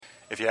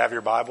If you have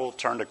your Bible,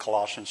 turn to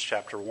Colossians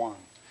chapter 1.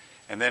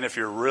 And then if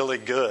you're really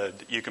good,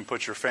 you can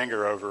put your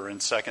finger over in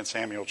 2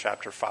 Samuel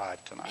chapter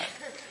 5 tonight.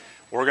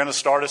 We're going to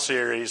start a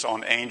series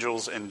on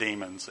angels and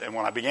demons. And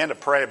when I began to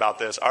pray about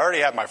this, I already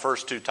had my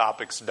first two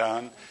topics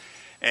done.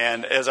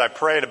 And as I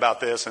prayed about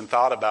this and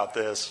thought about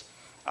this,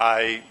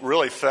 I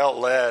really felt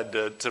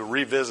led to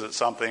revisit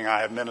something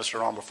I have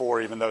ministered on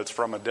before, even though it's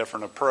from a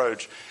different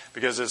approach,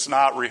 because it's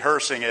not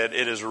rehearsing it,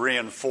 it is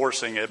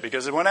reinforcing it.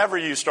 Because whenever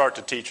you start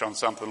to teach on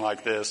something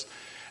like this,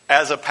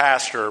 as a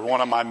pastor, one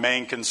of my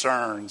main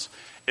concerns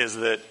is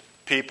that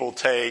people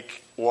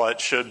take what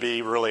should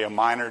be really a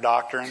minor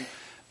doctrine,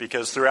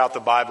 because throughout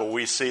the Bible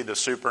we see the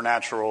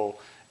supernatural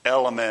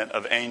element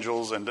of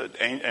angels and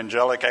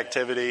angelic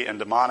activity and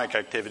demonic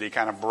activity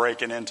kind of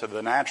breaking into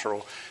the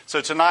natural.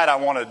 So tonight I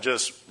want to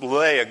just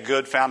lay a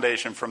good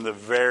foundation from the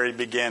very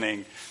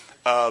beginning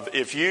of,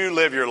 if you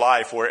live your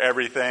life where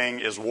everything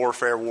is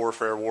warfare,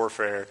 warfare,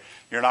 warfare,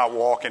 you're not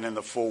walking in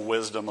the full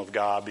wisdom of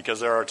God, because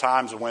there are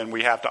times when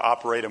we have to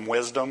operate in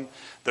wisdom.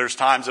 There's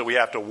times that we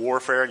have to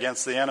warfare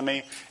against the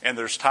enemy, and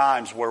there's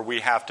times where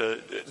we have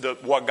to,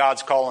 what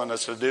God's calling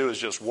us to do is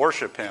just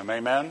worship Him.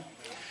 Amen?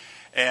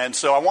 And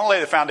so I want to lay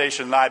the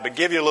foundation tonight, but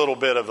give you a little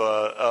bit of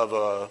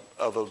a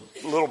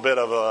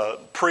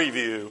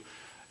preview,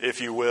 if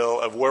you will,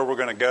 of where we're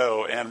going to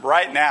go. And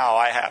right now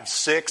I have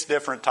 6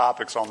 different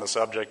topics on the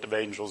subject of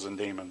angels and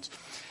demons.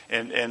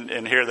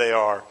 And here they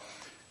are.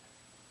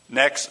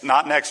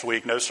 Not next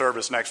week, no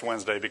service next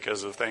Wednesday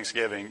because of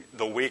Thanksgiving.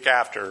 The week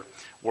after,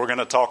 we're going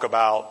to talk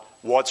about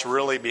what's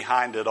really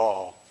behind it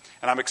all.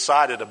 And I'm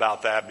excited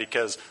about that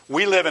because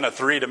we live in a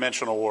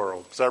 3-dimensional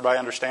world. Does everybody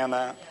understand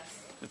that? Yes.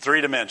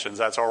 3 dimensions,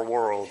 that's our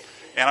world.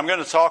 And I'm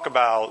going to talk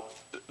about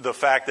the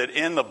fact that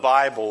in the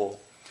Bible,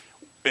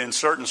 in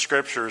certain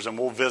scriptures, and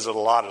we'll visit a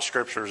lot of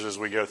scriptures as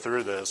we go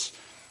through this,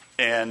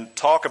 and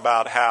talk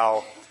about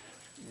how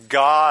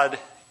God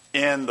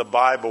in the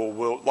Bible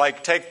will,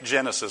 like take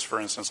Genesis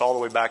for instance, all the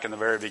way back in the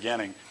very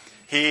beginning.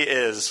 He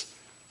is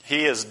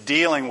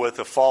dealing with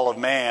the fall of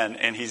man,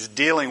 and He's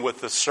dealing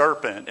with the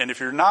serpent. And if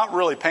you're not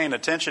really paying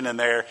attention in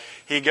there,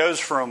 He goes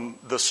from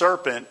the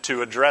serpent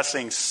to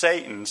addressing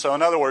Satan. So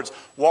in other words,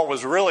 what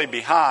was really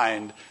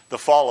behind the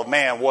fall of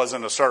man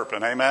wasn't a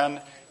serpent. Amen?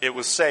 It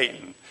was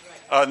Satan.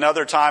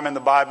 Another time in the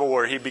Bible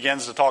where He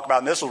begins to talk about,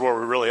 and this is where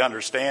we really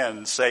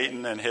understand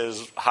Satan and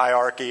his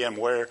hierarchy and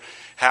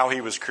how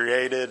he was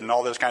created and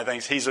all those kind of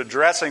things. He's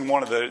addressing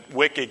one of the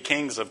wicked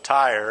kings of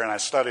Tyre, and I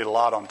studied a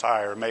lot on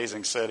Tyre,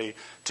 amazing city,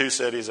 2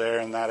 cities there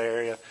in that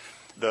area.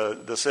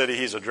 The city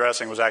he's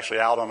addressing was actually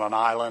out on an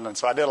island, and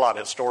so I did a lot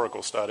of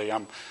historical study.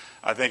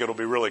 I think it'll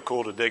be really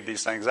cool to dig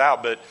these things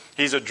out, but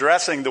he's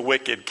addressing the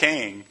wicked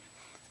king,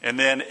 and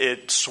then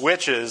it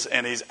switches,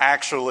 and he's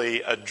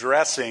actually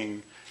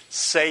addressing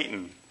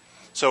Satan.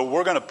 So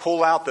we're going to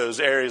pull out those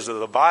areas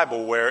of the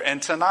Bible where,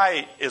 and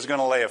tonight is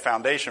going to lay a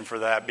foundation for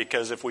that,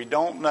 because if we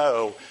don't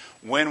know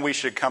when we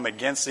should come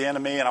against the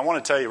enemy, and I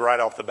want to tell you right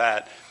off the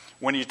bat,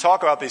 when you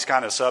talk about these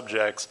kind of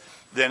subjects,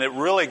 then it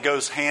really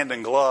goes hand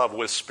in glove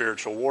with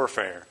spiritual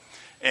warfare.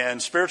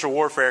 And spiritual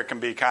warfare can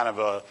be it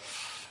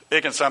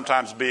can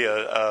sometimes be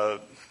a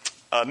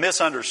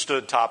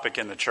misunderstood topic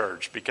in the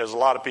church, because a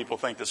lot of people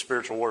think that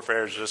spiritual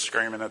warfare is just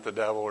screaming at the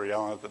devil or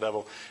yelling at the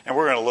devil. And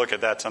we're going to look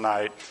at that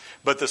tonight.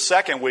 But the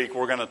second week,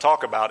 we're going to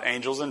talk about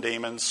angels and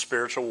demons,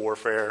 spiritual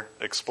warfare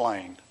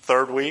explained.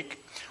 Third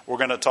week, we're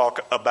going to talk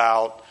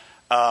about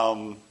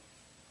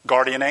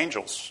guardian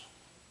angels.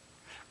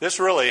 This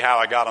really how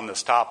I got on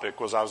this topic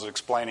was I was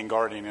explaining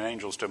guardian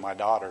angels to my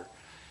daughter.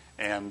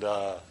 And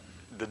the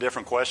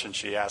different questions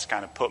she asked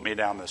kind of put me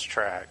down this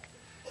track.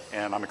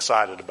 And I'm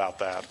excited about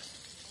that.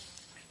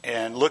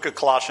 And look at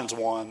Colossians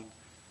 1,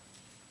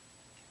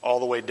 all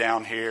the way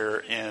down here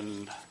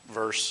in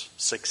verse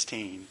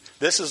 16.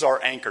 This is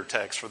our anchor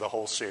text for the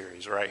whole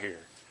series right here.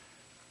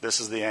 This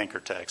is the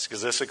anchor text,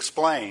 because this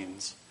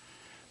explains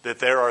that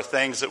there are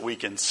things that we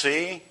can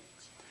see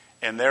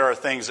and there are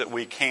things that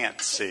we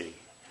can't see.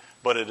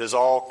 But it is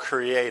all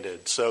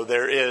created. So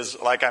there is,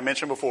 like I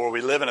mentioned before, we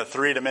live in a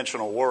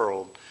 3-dimensional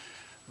world.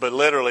 But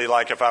literally,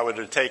 like if I were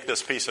to take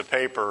this piece of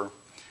paper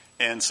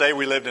and say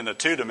we lived in a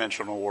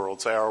 2-dimensional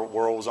world, say our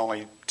world was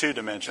only 2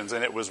 dimensions,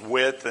 and it was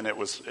width and it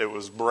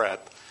was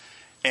breadth.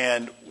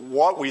 And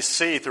what we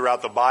see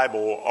throughout the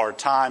Bible are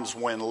times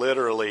when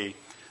literally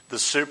the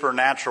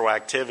supernatural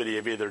activity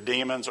of either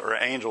demons or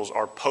angels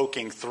are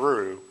poking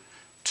through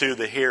to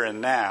the here and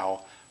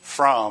now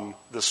from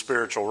the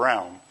spiritual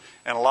realm.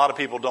 And a lot of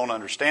people don't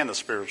understand the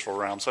spiritual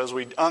realm. So as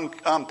we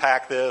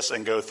unpack this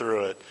and go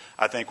through it,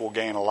 I think we'll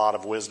gain a lot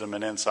of wisdom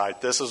and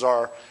insight. This is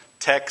our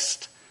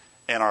text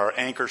and our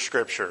anchor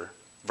scripture,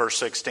 verse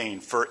 16.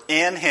 For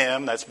in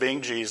Him, that's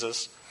being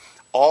Jesus,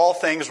 all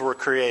things were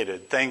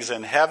created, things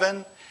in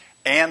heaven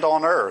and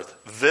on earth,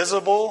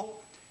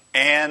 visible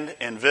and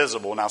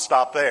invisible. Now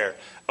stop there.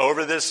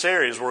 Over this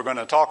series, we're going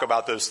to talk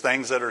about those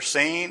things that are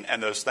seen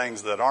and those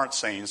things that aren't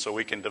seen, so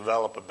we can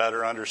develop a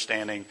better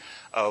understanding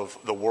of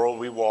the world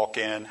we walk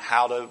in,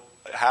 how to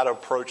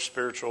approach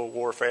spiritual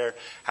warfare,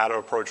 how to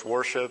approach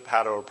worship,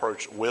 how to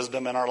approach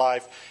wisdom in our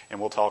life, and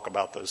we'll talk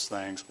about those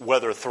things.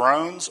 Whether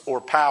thrones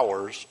or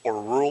powers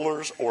or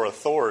rulers or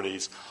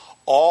authorities,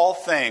 all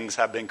things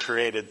have been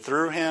created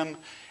through him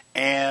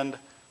and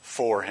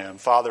for him.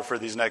 Father, for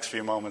these next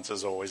few moments,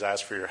 as always,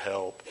 ask for your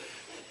help.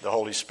 The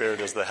Holy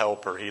Spirit is the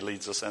helper. He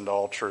leads us into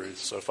all truth.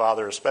 So,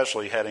 Father,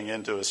 especially heading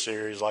into a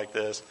series like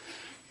this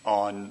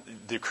on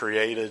the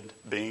created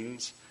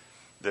beings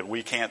that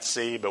we can't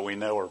see but we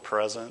know are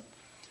present,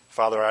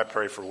 Father, I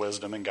pray for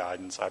wisdom and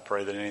guidance. I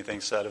pray that anything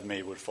said of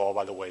me would fall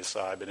by the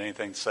wayside, but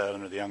anything said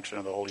under the unction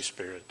of the Holy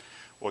Spirit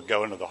would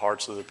go into the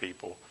hearts of the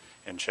people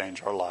and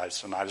change our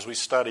lives tonight. As we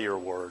study your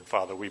word,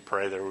 Father, we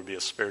pray there would be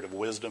a spirit of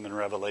wisdom and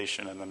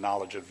revelation and the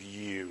knowledge of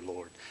you,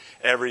 Lord.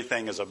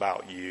 Everything is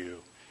about you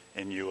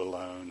and you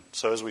alone.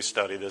 So as we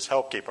study this,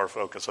 help keep our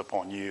focus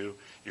upon you,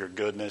 your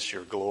goodness,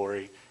 your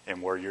glory,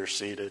 and where you're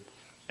seated.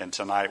 And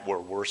tonight where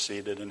we're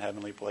seated in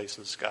heavenly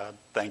places, God,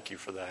 thank you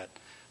for that.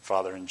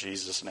 Father, in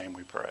Jesus' name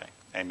we pray.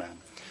 Amen.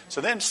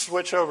 So then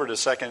switch over to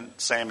 2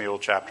 Samuel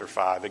chapter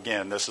 5.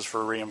 Again, this is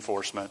for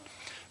reinforcement.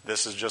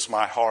 This is just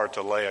my heart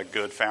to lay a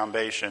good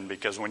foundation,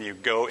 because when you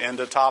go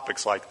into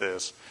topics like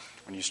this,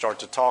 when you start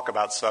to talk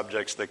about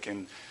subjects that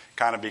can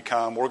kind of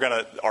become,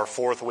 our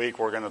fourth week,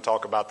 we're going to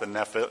talk about the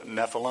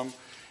Nephilim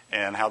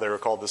and how they were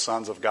called the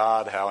sons of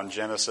God, how in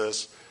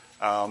Genesis,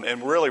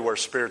 and really where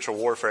spiritual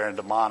warfare and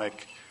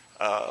demonic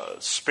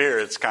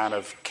spirits kind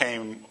of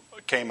came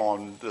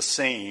on the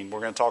scene.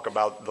 We're going to talk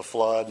about the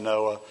flood,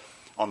 Noah,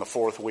 on the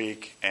fourth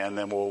week, and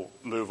then we'll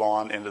move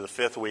on into the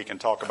fifth week and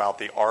talk about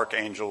the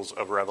archangels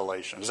of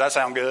Revelation. Does that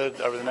sound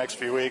good over the next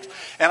few weeks?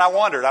 And I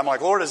wondered, I'm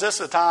like, Lord, is this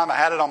the time? I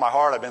had it on my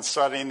heart. I've been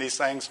studying these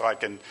things so I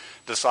can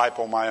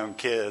disciple my own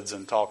kids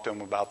and talk to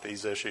them about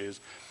these issues.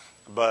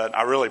 But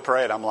I really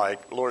prayed. I'm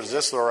like, Lord, is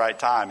this the right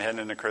time heading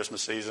into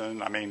Christmas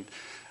season? I mean,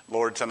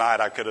 Lord,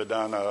 tonight I could have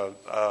done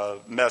a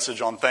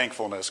message on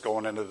thankfulness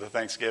going into the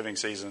Thanksgiving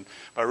season.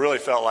 But I really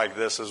felt like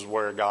this is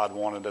where God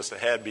wanted us to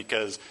head,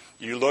 because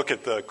you look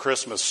at the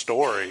Christmas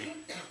story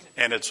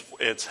and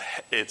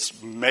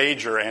it's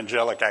major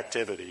angelic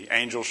activity.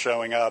 Angels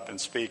showing up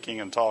and speaking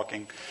and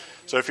talking.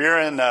 So if you're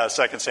in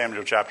 2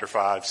 Samuel chapter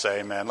 5, say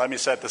amen. Let me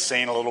set the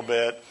scene a little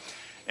bit.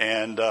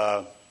 And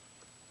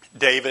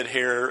David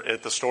here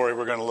at the story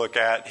we're going to look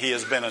at, he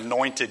has been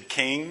anointed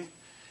king.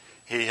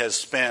 He has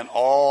spent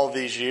all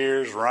these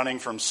years running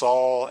from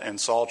Saul and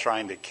Saul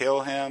trying to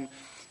kill him.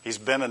 He's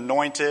been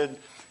anointed.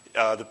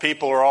 The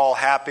people are all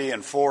happy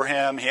and for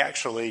him. He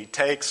actually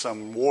takes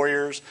some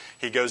warriors.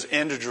 He goes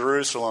into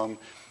Jerusalem,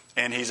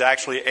 and he's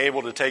actually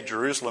able to take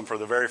Jerusalem for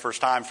the very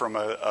first time from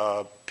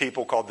a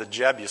people called the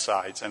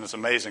Jebusites. And it's an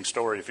amazing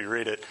story if you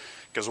read it,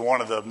 because one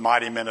of the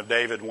mighty men of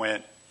David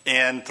went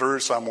in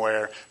through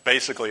somewhere,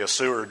 basically a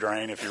sewer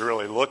drain if you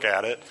really look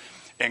at it,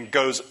 and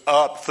goes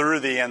up through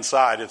the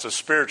inside. It's a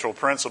spiritual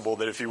principle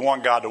that if you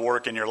want God to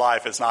work in your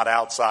life, it's not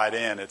outside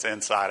in, it's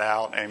inside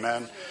out.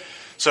 Amen.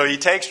 So he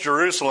takes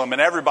Jerusalem,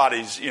 and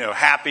everybody's,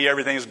 happy.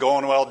 Everything's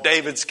going well.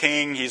 David's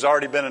king. He's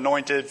already been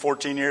anointed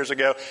 14 years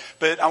ago.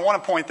 But I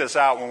want to point this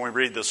out when we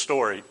read this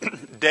story.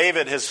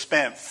 David has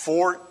spent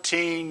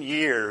 14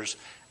 years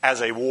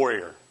as a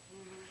warrior.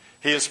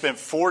 He has spent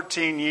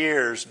 14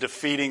 years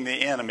defeating the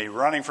enemy,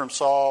 running from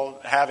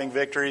Saul, having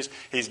victories.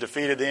 He's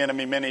defeated the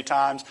enemy many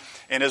times.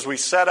 And as we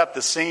set up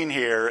the scene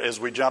here, as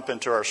we jump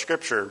into our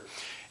scripture,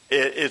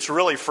 it's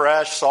really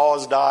fresh. Saul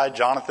has died.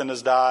 Jonathan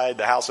has died.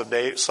 The house of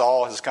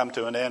Saul has come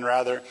to an end,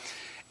 rather.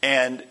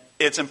 And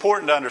it's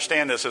important to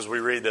understand this as we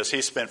read this.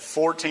 He spent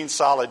 14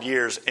 solid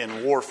years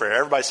in warfare.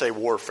 Everybody say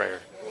warfare.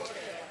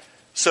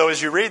 So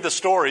as you read the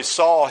story,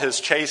 Saul has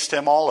chased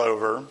him all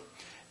over,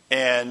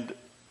 and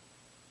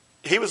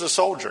he was a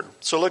soldier.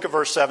 So look at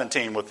verse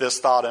 17 with this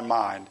thought in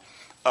mind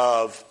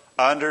of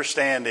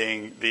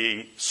understanding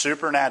the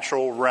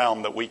supernatural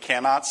realm that we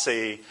cannot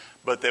see,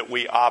 but that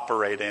we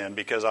operate in.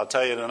 Because I'll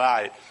tell you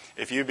tonight,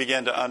 if you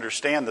begin to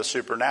understand the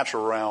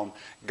supernatural realm,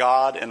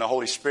 God and the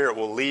Holy Spirit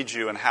will lead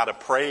you in how to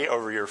pray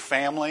over your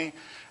family,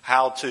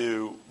 how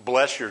to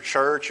bless your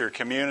church, your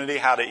community,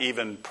 how to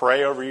even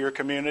pray over your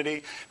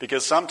community.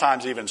 Because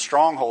sometimes even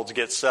strongholds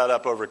get set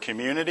up over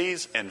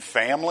communities and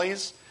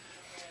families.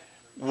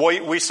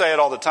 We say it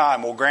all the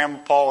time. Well,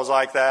 Grandpa was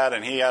like that,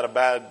 and he had a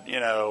bad,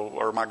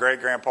 or my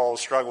great-grandpa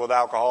struggled with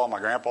alcohol, my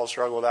grandpa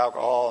struggled with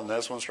alcohol, and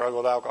this one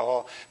struggled with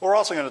alcohol. We're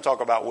also going to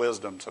talk about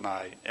wisdom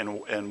tonight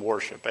in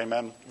worship.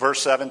 Amen.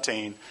 Verse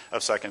 17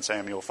 of 2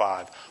 Samuel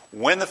 5.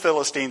 When the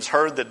Philistines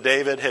heard that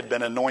David had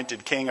been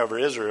anointed king over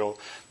Israel,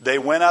 they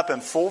went up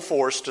in full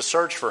force to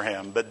search for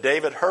him. But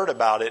David heard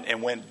about it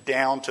and went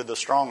down to the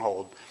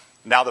stronghold.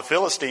 Now the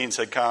Philistines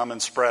had come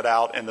and spread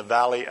out in the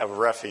valley of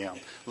Rephaim.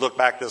 Look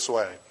back this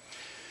way.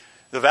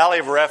 The valley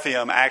of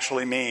Rephaim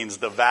actually means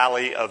the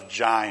valley of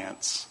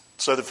giants.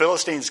 So the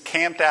Philistines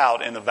camped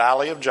out in the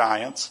valley of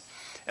giants.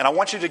 And I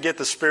want you to get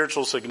the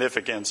spiritual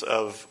significance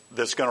of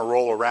that's going to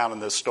roll around in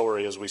this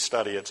story as we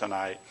study it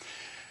tonight.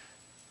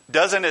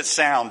 Doesn't it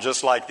sound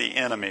just like the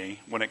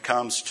enemy when it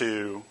comes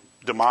to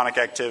demonic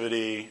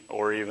activity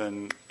or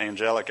even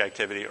angelic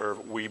activity, or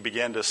we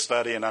begin to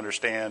study and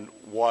understand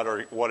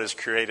what is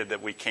created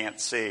that we can't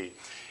see.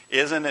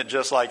 Isn't it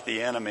just like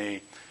the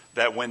enemy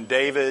that when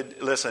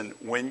David, listen,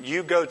 when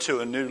you go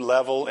to a new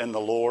level in the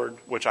Lord,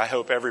 which I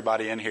hope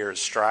everybody in here is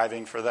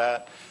striving for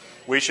that,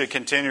 we should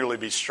continually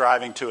be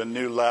striving to a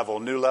new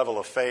level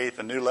of faith,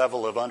 a new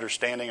level of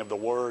understanding of the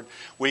Word.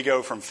 We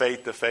go from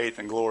faith to faith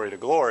and glory to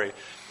glory.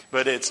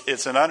 But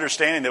it's an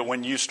understanding that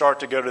when you start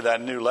to go to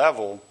that new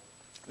level,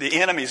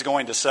 the enemy's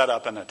going to set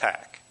up an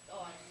attack.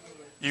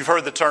 You've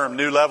heard the term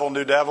new level,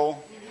 new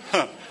devil?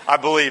 I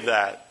believe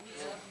that.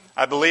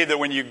 I believe that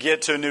when you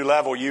get to a new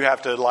level, you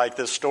have to, like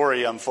this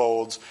story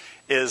unfolds,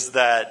 is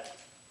that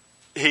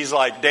he's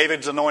like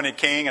David's anointed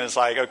king, and it's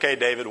like, okay,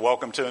 David,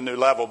 welcome to a new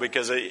level,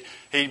 because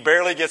he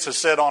barely gets to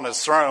sit on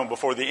his throne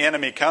before the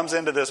enemy comes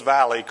into this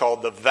valley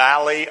called the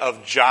Valley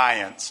of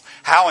Giants.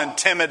 How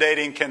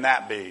intimidating can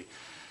that be?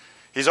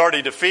 He's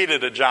already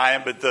defeated a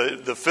giant, but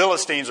the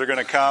Philistines are going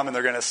to come and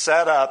they're going to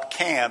set up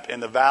camp in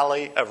the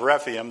Valley of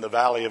Rephaim, the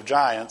Valley of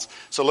Giants.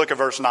 So look at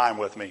verse 9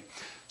 with me.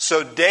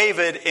 So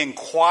David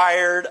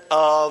inquired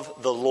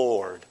of the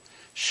Lord,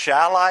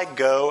 shall I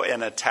go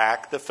and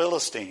attack the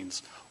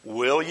Philistines?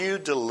 Will you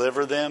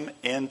deliver them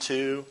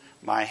into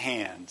my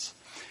hands?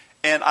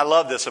 And I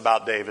love this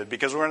about David,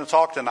 because we're going to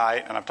talk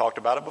tonight, and I've talked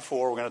about it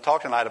before, we're going to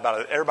talk tonight about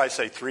it. Everybody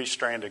say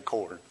three-stranded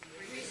cord.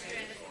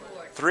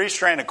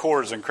 Three-stranded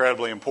cord is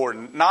incredibly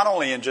important, not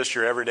only in just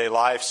your everyday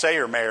life. Say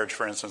your marriage,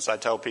 for instance. I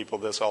tell people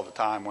this all the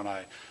time when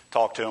I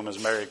talk to them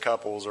as married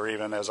couples, or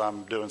even as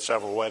I'm doing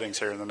several weddings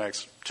here in the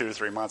next 2 to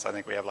 3 months. I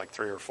think we have like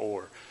 3 or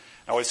 4.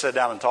 I always sit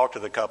down and talk to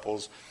the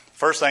couples.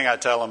 First thing I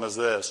tell them is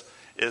this,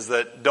 is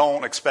that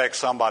don't expect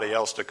somebody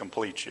else to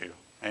complete you.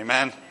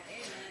 Amen?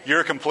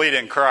 You're complete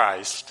in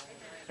Christ.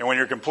 And when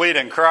you're complete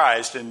in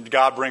Christ and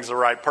God brings the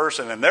right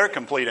person and they're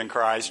complete in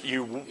Christ,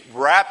 you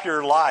wrap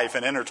your life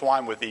and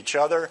intertwine with each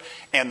other,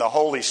 and the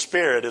Holy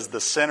Spirit is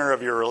the center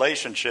of your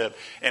relationship,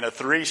 and a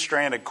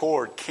three-stranded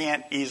cord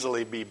can't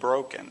easily be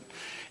broken.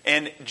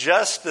 And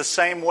just the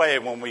same way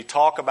when we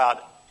talk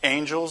about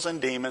angels and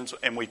demons,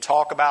 and we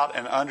talk about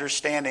an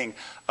understanding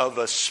of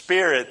a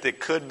spirit that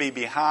could be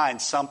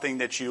behind something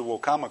that you will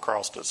come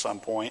across at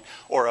some point,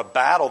 or a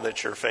battle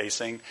that you're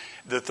facing,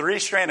 the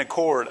three-stranded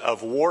cord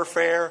of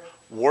warfare,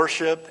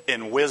 worship,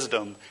 and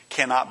wisdom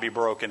cannot be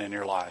broken in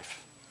your life.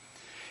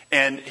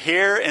 And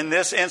here in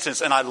this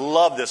instance, and I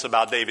love this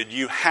about David,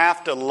 you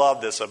have to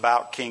love this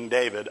about King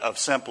David, of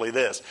simply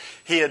this.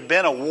 He had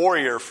been a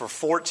warrior for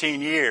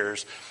 14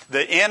 years.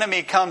 The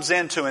enemy comes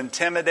in to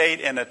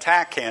intimidate and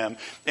attack him.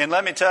 And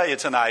let me tell you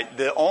tonight,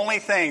 the only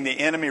thing the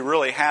enemy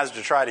really has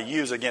to try to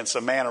use against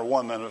a man or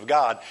woman of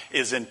God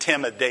is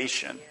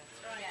intimidation.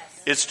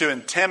 It's to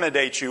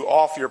intimidate you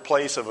off your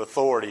place of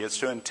authority. It's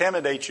to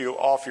intimidate you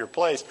off your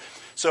place.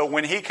 So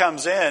when he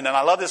comes in, and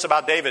I love this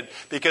about David,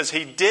 because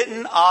he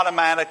didn't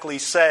automatically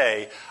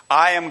say,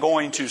 I am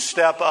going to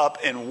step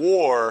up in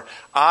war.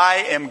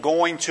 I am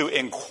going to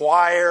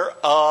inquire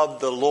of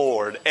the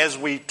Lord. As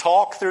we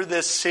talk through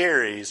this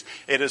series,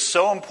 it is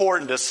so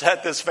important to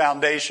set this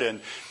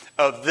foundation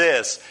of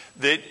this,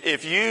 that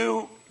if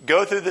you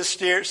go through this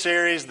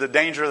series, the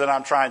danger that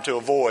I'm trying to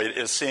avoid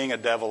is seeing a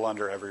devil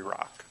under every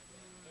rock.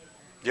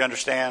 Do you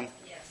understand?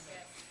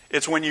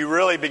 It's when you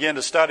really begin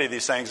to study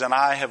these things, and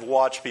I have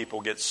watched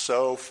people get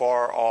so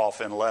far off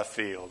in left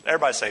field.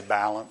 Everybody say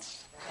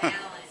balance.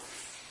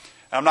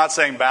 I'm not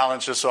saying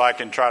balance just so I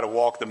can try to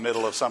walk the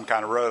middle of some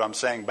kind of road. I'm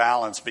saying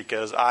balance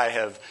because I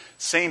have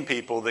seen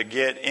people that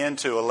get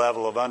into a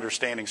level of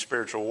understanding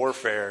spiritual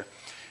warfare,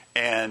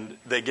 and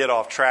they get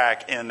off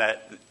track in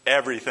that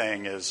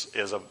everything is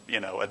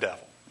a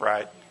devil,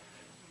 right?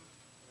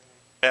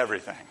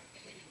 Everything.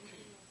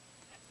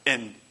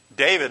 And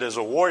David, as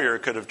a warrior,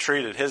 could have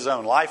treated his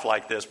own life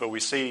like this, but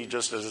we see,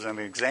 just as an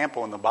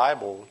example in the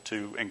Bible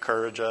to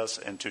encourage us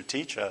and to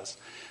teach us,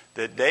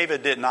 that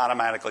David didn't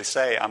automatically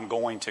say, I'm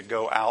going to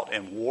go out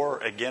and war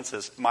against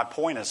this. My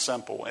point is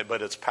simple,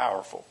 but it's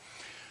powerful.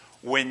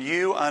 When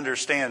you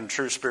understand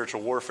true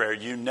spiritual warfare,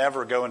 you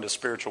never go into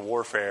spiritual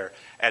warfare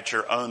at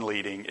your own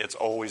leading. It's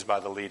always by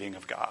the leading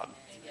of God.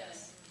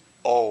 Yes.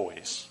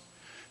 Always.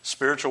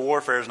 Spiritual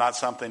warfare is not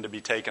something to be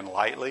taken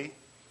lightly.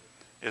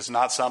 It's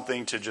not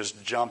something to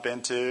just jump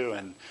into.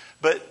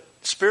 But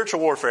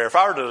spiritual warfare, if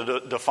I were to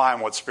define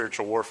what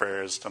spiritual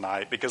warfare is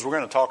tonight, because we're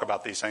going to talk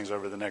about these things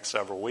over the next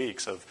several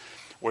weeks, of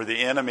where the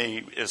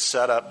enemy is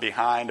set up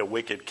behind a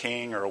wicked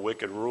king or a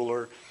wicked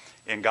ruler,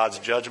 and God's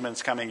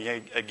judgment's coming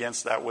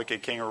against that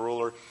wicked king or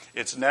ruler,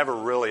 it's never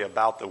really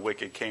about the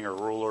wicked king or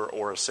ruler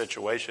or a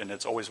situation.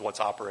 It's always what's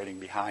operating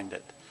behind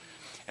it.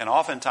 And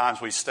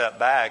oftentimes we step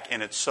back,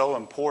 and it's so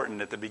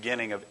important at the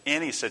beginning of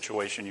any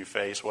situation you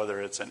face,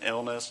 whether it's an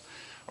illness,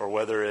 or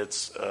whether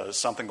it's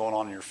something going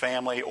on in your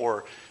family,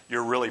 or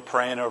you're really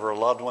praying over a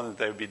loved one that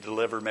they would be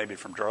delivered maybe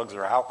from drugs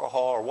or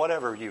alcohol, or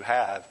whatever you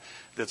have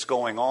that's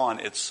going on,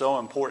 it's so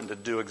important to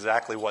do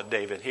exactly what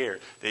David here.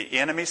 The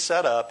enemy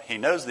set up. He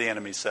knows the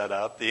enemy set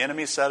up. The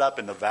enemy set up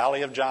in the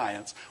valley of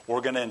giants.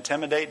 We're going to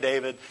intimidate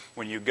David.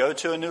 When you go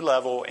to a new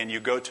level and you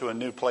go to a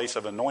new place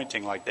of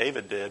anointing like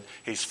David did,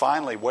 he's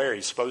finally where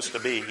he's supposed to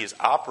be. He's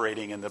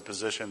operating in the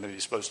position that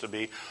he's supposed to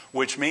be,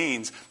 which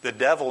means the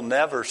devil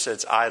never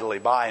sits idly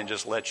by and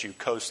just lets you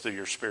coast through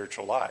your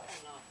spiritual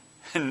life.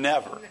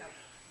 Never.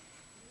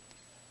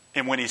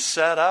 And when he's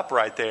set up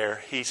right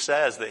there, he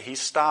says that he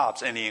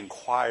stops and he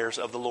inquires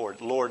of the Lord.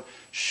 Lord,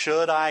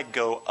 should I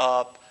go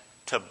up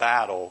to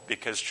battle?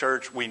 Because,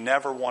 church, we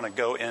never want to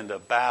go into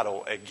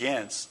battle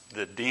against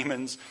the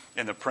demons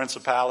and the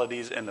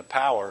principalities and the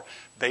power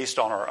based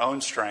on our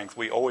own strength.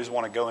 We always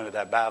want to go into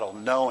that battle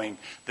knowing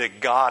that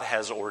God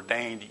has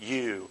ordained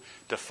you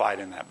to fight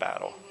in that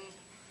battle.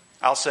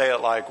 I'll say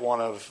it like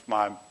one of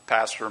my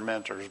pastor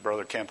mentors,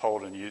 Brother Kemp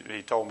Holden.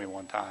 He told me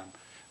one time.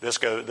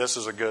 This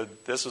is a good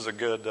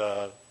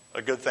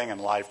thing in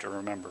life to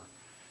remember.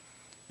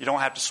 You don't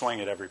have to swing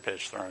at every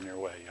pitch thrown your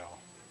way, y'all.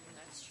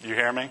 You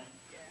hear me?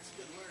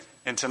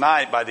 And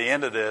tonight, by the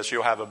end of this,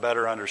 you'll have a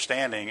better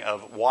understanding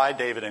of why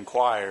David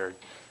inquired.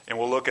 And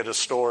we'll look at a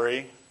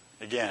story,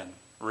 again,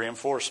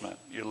 reinforcement.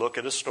 You look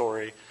at a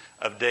story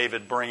of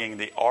David bringing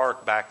the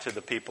ark back to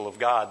the people of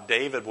God.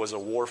 David was a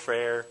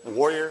warrior,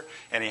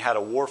 and he had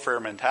a warfare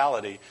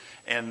mentality.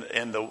 And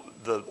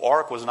the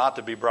ark was not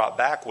to be brought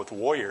back with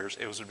warriors.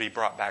 It was to be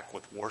brought back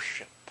with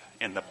worship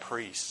and the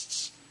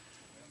priests.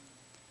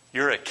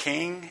 You're a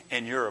king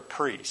and you're a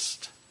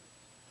priest.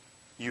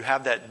 You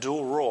have that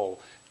dual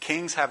role.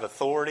 Kings have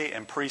authority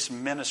and priests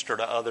minister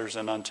to others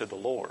and unto the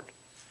Lord.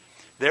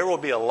 There will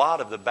be a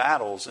lot of the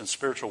battles in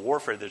spiritual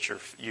warfare that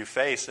you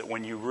face that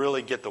when you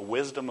really get the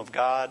wisdom of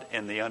God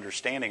and the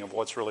understanding of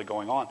what's really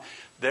going on,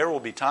 there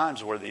will be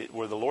times where the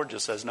Lord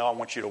just says, no, I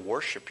want you to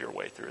worship your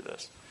way through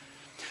this.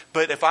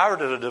 But if I were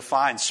to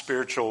define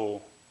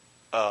spiritual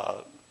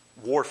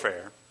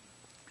warfare,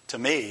 to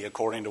me,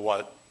 according to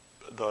what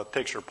the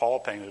picture Paul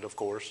painted, of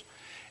course,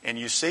 and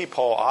you see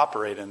Paul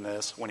operate in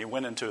this when he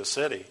went into a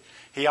city,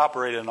 he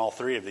operated in all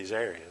three of these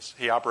areas.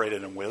 He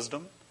operated in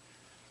wisdom.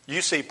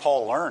 You see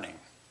Paul learning.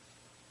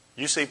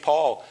 You see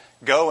Paul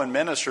go and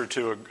minister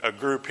to a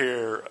group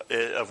here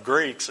of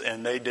Greeks,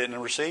 and they didn't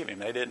receive him.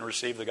 They didn't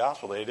receive the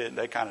gospel.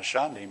 They kind of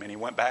shunned him, and he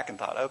went back and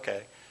thought,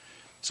 okay.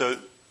 So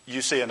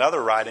you see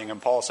another writing,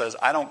 and Paul says,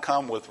 I don't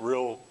come with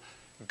real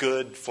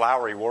good,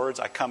 flowery words.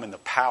 I come in the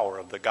power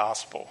of the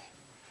gospel.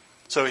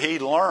 So he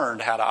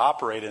learned how to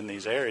operate in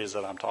these areas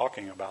that I'm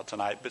talking about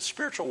tonight. But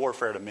spiritual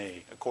warfare to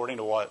me, according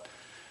to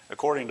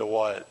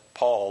what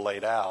Paul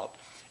laid out,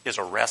 is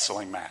a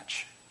wrestling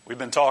match. We've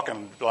been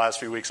talking the last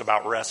few weeks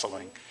about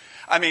wrestling.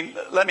 I mean,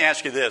 let me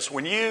ask you this.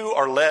 When you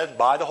are led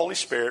by the Holy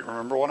Spirit,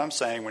 remember what I'm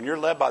saying, when you're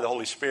led by the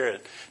Holy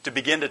Spirit to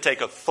begin to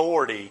take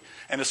authority,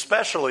 and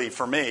especially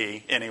for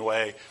me,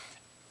 anyway,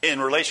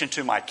 in relation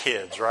to my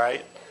kids,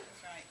 right?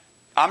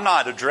 I'm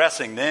not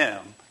addressing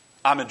them.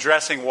 I'm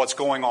addressing what's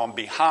going on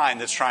behind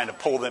that's trying to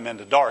pull them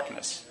into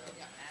darkness.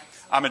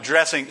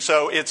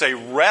 So it's a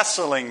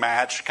wrestling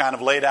match kind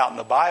of laid out in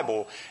the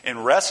Bible,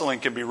 and wrestling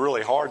can be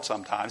really hard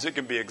sometimes. It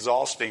can be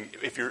exhausting,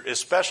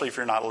 especially if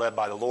you're not led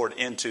by the Lord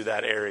into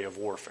that area of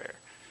warfare.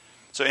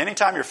 So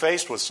anytime you're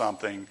faced with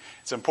something,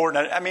 it's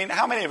important. I mean,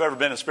 how many have ever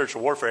been in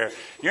spiritual warfare?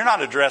 You're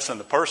not addressing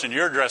the person,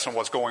 you're addressing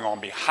what's going on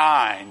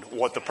behind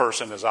what the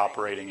person is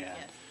operating in.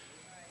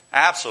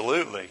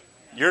 Absolutely.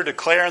 You're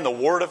declaring the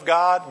word of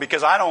God,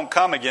 because I don't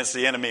come against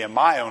the enemy in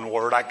my own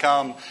word. I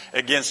come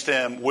against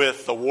him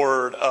with the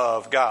word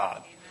of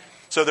God.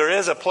 So there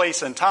is a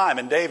place and time.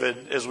 And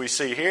David, as we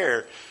see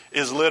here,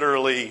 is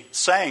literally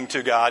saying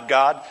to God,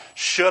 God,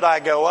 should I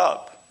go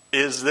up?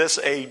 Is this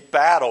a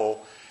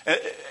battle?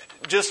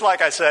 Just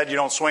like I said, you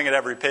don't swing at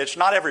every pitch.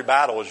 Not every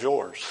battle is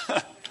yours.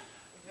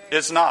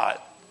 It's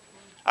not.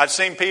 I've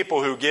seen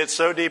people who get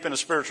so deep into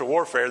spiritual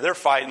warfare, they're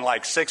fighting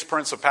like 6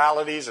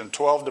 principalities and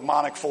 12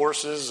 demonic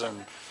forces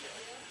and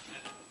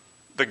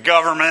the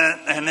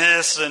government and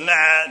this and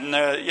that.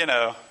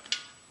 And,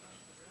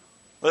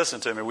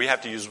 listen to me, we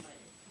have to use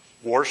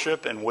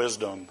worship and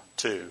wisdom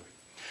too.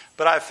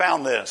 But I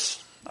found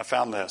this.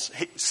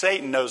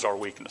 Satan knows our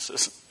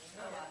weaknesses.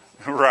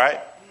 Right?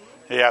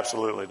 He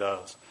absolutely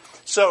does.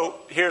 So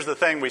here's the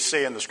thing we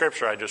see in the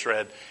scripture I just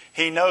read.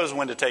 He knows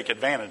when to take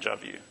advantage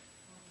of you.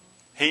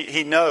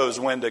 He knows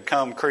when to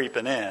come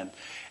creeping in.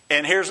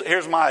 And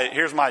here's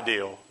my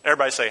deal.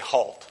 Everybody say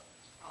halt.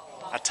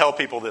 I tell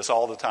people this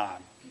all the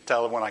time.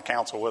 Tell them when I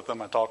counsel with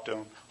them, I talk to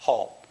them.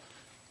 Halt.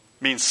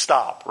 Means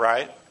stop,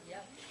 right?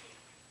 Yep.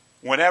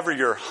 Whenever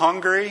you're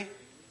hungry,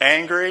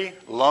 angry,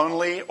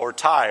 lonely, or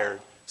tired,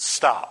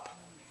 stop.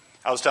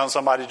 I was telling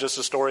somebody just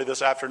a story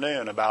this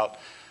afternoon about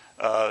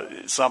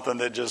something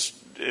that this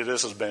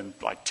has been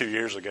like 2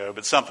 years ago,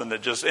 but something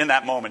that just in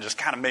that moment just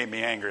kind of made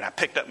me angry. And I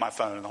picked up my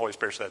phone and the Holy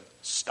Spirit said,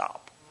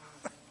 stop.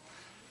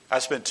 I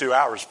spent 2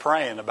 hours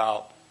praying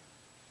about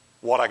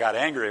what I got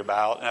angry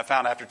about. And I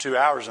found after 2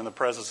 hours in the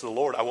presence of the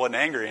Lord, I wasn't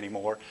angry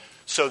anymore,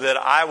 so that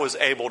I was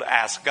able to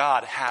ask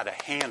God how to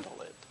handle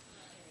it.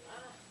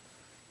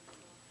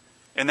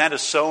 And that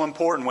is so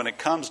important when it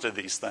comes to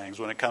these things,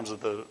 when it comes to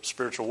the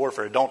spiritual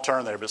warfare. Don't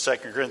turn there, but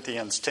 2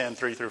 Corinthians 10,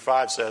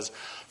 3-5 says,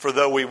 "For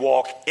though we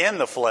walk in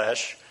the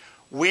flesh,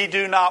 we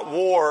do not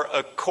war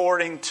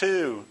according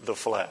to the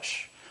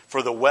flesh.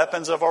 For the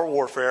weapons of our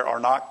warfare are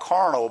not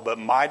carnal, but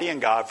mighty in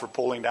God for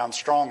pulling down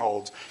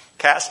strongholds,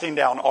 casting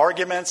down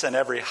arguments and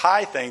every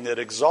high thing that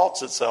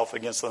exalts itself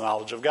against the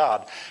knowledge of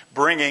God,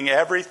 bringing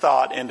every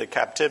thought into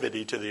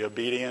captivity to the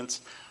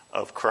obedience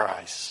of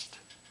Christ."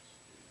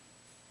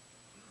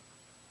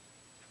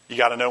 You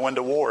got to know when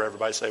to war.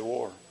 Everybody say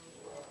war.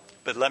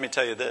 But let me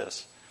tell you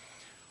this.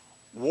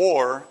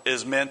 War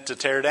is meant to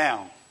tear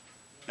down.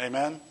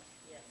 Amen?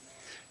 Yes.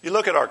 You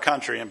look at our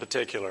country in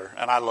particular,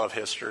 and I love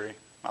history.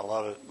 I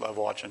love it. Love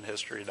watching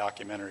history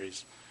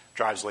documentaries.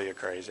 Drives Leah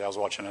crazy. I was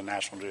watching a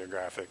National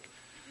Geographic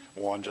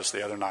one just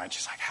the other night.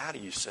 She's like, "How do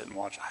you sit and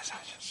watch?" I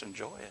just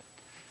enjoy it.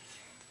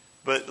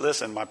 But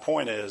listen, my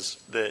point is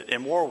that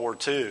in World War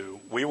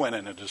II, we went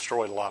in and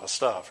destroyed a lot of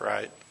stuff,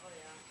 right?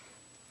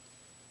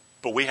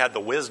 But we had the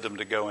wisdom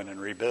to go in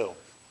and rebuild.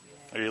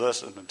 Are you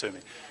listening to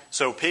me?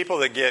 So people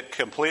that get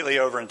completely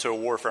over into a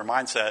warfare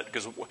mindset,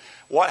 because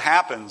what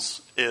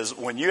happens is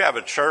when you have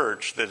a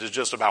church that is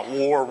just about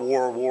war,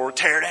 war, war,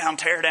 tear down,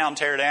 tear down,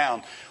 tear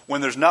down,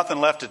 when there's nothing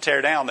left to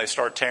tear down, they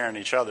start tearing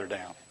each other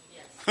down.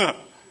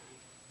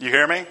 You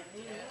hear me?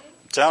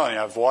 I'm telling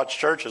you, I've watched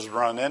churches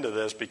run into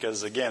this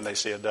because, again, they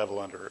see a devil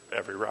under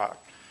every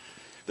rock.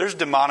 There's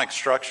demonic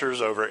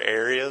structures over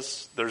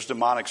areas. There's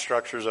demonic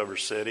structures over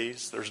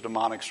cities. There's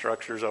demonic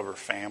structures over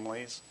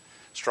families,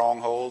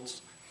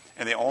 strongholds.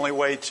 And the only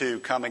way to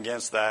come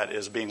against that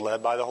is being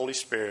led by the Holy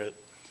Spirit,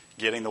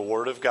 getting the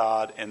Word of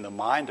God in the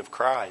mind of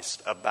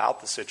Christ about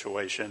the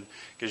situation,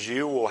 because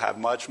you will have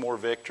much more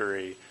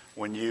victory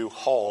when you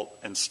halt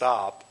and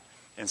stop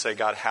and say,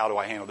 "God, how do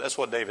I handle this?" That's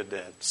what David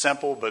did.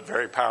 Simple but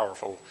very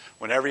powerful.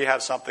 Whenever you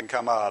have something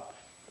come up,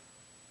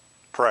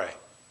 pray.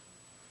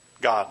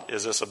 "God,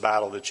 is this a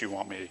battle that you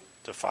want me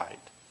to fight?"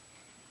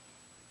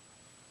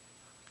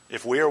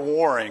 If we are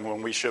warring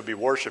when we should be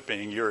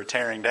worshiping, you're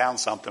tearing down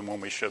something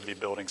when we should be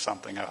building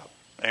something up.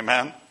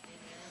 Amen?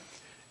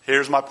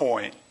 Here's my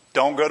point.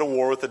 Don't go to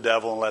war with the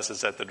devil unless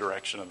it's at the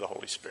direction of the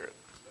Holy Spirit.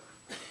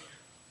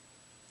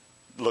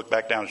 Look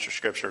back down at your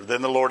scripture.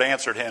 "Then the Lord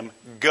answered him,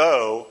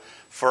 'Go,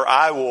 for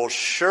I will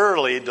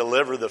surely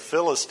deliver the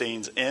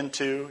Philistines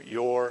into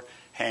your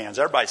hands.'"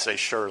 Everybody say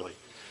surely.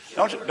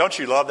 Don't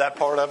you love that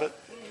part of it?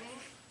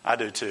 I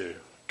do too.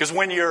 Because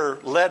when you're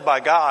led by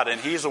God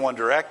and He's the one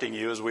directing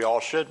you, as we all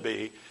should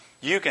be,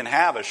 you can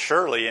have a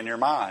surely in your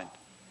mind.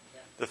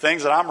 The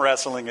things that I'm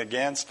wrestling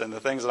against and the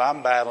things that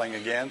I'm battling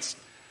against,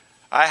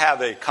 I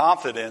have a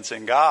confidence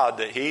in God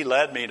that He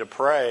led me to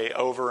pray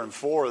over and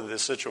for the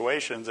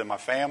situations in my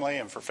family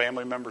and for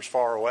family members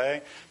far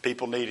away,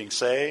 people needing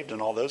saved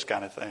and all those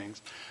kind of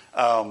things.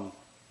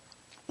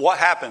 What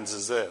happens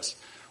is this.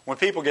 When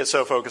people get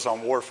so focused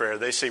on warfare,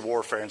 they see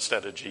warfare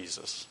instead of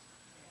Jesus.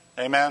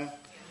 Amen?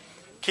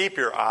 Keep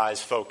your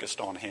eyes focused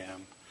on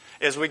Him.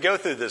 As we go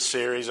through this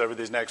series over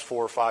these next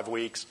 4 or 5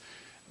 weeks,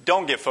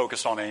 don't get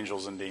focused on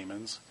angels and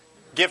demons.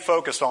 Get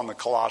focused on the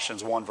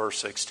Colossians 1 verse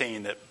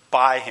 16, that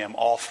by Him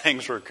all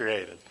things were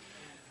created.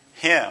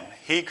 Him,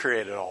 He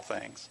created all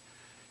things.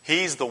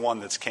 He's the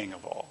one that's King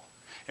of all.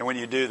 And when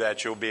you do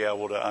that, you'll be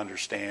able to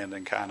understand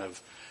and kind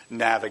of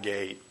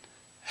navigate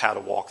how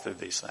to walk through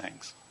these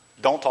things.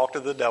 Don't talk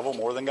to the devil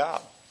more than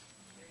God.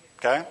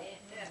 Okay?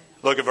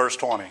 Look at verse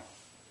 20.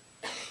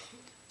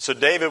 "So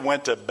David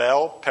went to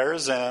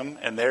Baal-perazim,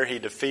 and there he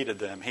defeated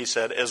them. He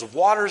said, 'As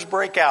waters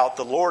break out,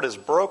 the Lord has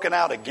broken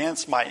out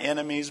against my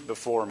enemies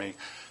before me.'"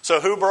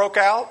 So who broke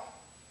out?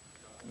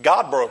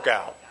 God broke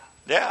out.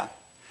 Yeah.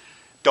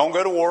 Don't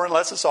go to war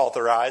unless it's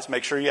authorized.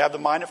 Make sure you have the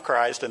mind of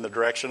Christ and the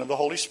direction of the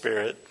Holy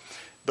Spirit.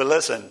 But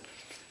listen,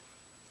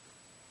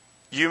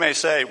 you may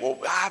say, "Well,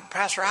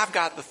 Pastor, I've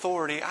got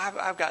authority.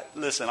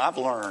 Listen, I've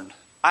learned.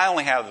 I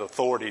only have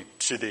authority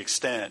to the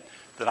extent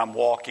that I'm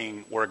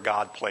walking where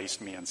God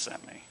placed me and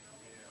sent me."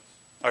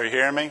 Are you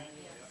hearing me?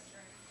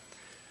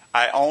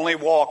 I only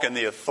walk in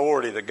the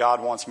authority that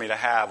God wants me to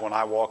have when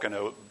I walk in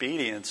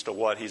obedience to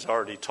what He's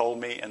already told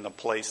me and the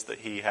place that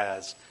He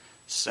has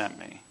sent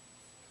me.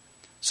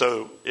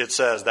 So it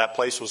says that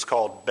place was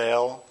called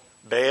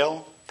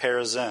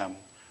Baal-perazim,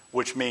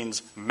 which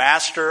means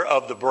master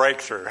of the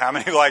breakthrough. How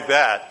many like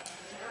that?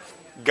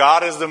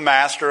 God is the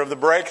master of the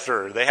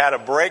breakthrough. They had a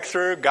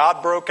breakthrough.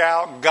 God broke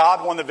out.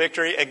 God won the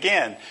victory.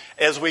 Again,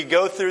 as we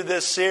go through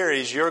this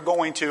series, you're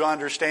going to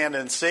understand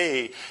and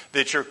see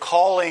that you're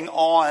calling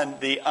on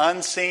the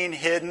unseen,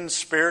 hidden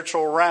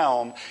spiritual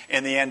realm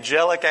and the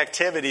angelic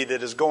activity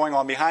that is going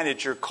on behind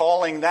it. You're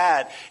calling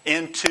that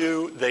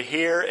into the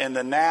here and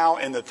the now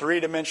in the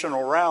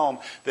three-dimensional realm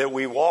that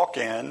we walk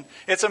in.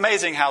 It's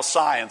amazing how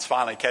science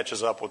finally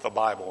catches up with the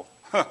Bible.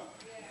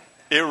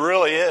 It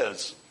really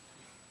is.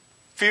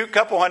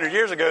 couple hundred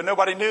years ago,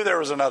 nobody knew there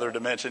was another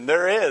dimension.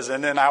 There is.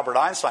 And then Albert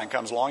Einstein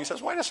comes along and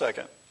says, wait a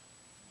second.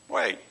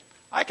 Wait,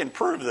 I can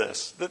prove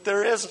this, that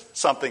there is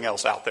something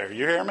else out there.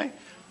 You hear me?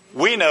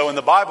 We know in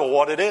the Bible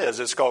what it is.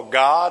 It's called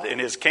God and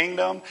His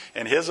kingdom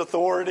and His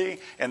authority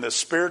and the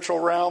spiritual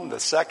realm, the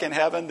second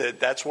heaven.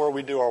 That's where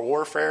we do our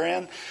warfare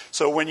in.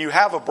 So when you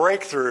have a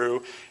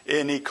breakthrough,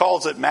 and he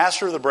calls it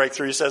master of the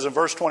breakthrough, he says in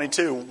verse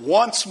 22,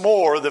 once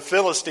more the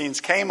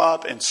Philistines came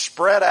up and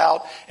spread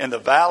out in the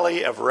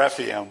valley of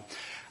Rephaim.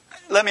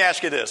 Let me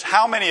ask you this.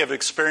 How many have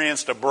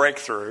experienced a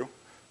breakthrough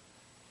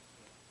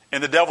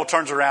and the devil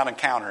turns around and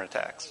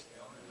counterattacks?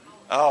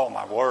 Oh,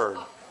 my word.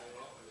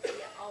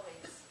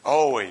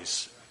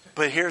 Always.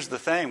 But here's the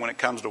thing, when it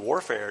comes to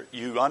warfare,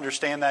 you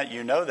understand that,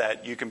 you know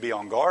that, you can be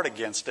on guard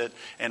against it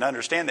and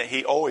understand that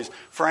he always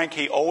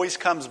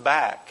comes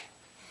back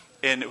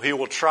and he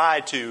will try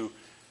to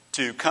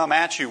come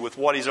at you with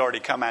what he's already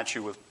come at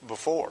you with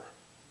before.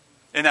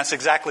 And that's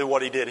exactly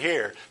what he did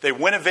here. They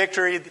win a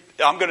victory.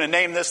 I'm going to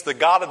name this the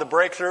God of the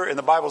breakthrough. And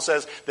the Bible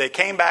says they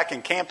came back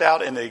and camped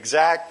out in the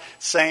exact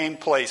same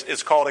place.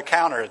 It's called a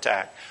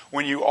counterattack.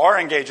 When you are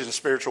engaged in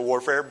spiritual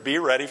warfare, be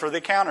ready for the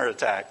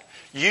counterattack.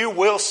 You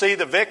will see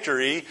the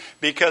victory,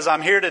 because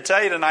I'm here to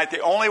tell you tonight,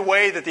 the only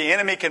way that the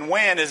enemy can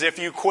win is if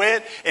you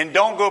quit and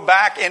don't go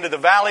back into the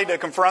valley to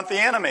confront the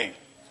enemy.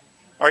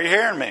 Are you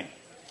hearing me?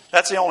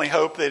 That's the only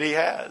hope that he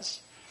has.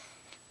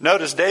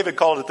 Notice David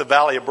called it the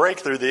valley of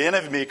breakthrough. The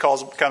enemy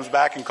comes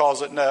back and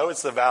calls it, no,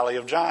 it's the valley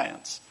of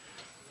giants.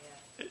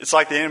 It's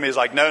like the enemy is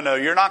like, no,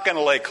 you're not going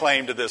to lay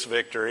claim to this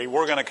victory.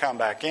 We're going to come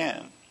back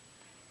in.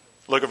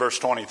 Look at verse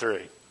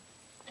 23.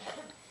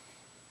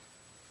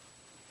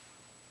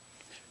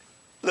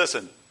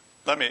 Listen,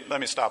 let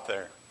me stop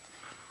there.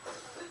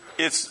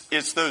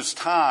 It's those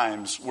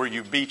times where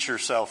you beat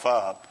yourself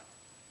up.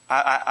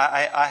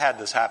 I had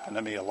this happen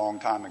to me a long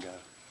time ago.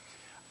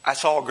 I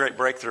saw a great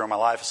breakthrough in my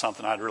life of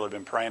something I'd really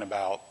been praying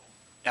about,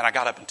 and I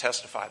got up and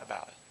testified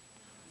about it.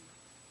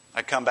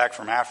 I'd come back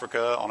from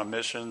Africa on a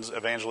missions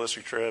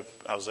evangelistic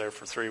trip. I was there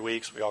for 3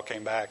 weeks. We all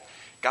came back.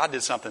 God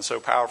did something so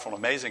powerful and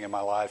amazing in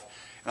my life,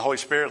 and the Holy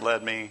Spirit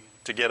led me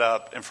to get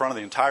up in front of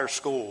the entire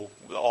school.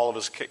 All of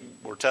us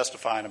were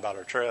testifying about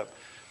our trip.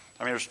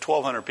 I mean, there's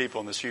 1,200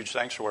 people in this huge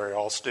sanctuary,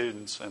 all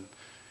students.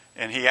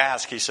 And he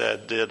asked, he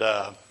said, did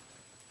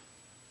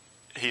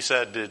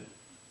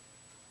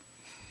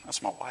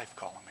that's my wife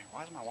calling me.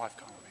 Why is my wife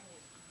calling me?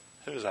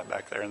 Who is that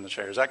back there in the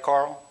chair? Is that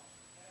Carl?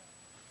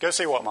 Go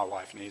see what my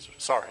wife needs.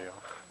 Sorry, y'all.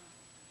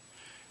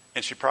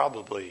 And she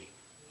probably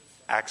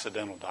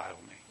accidental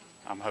dialed me.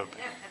 I'm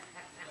hoping.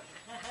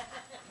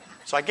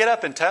 So I get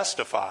up and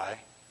testify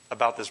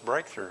about this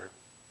breakthrough.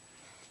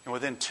 And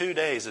within 2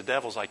 days, the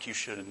devil's like, you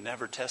should have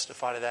never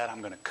testified to that.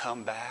 I'm going to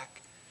come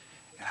back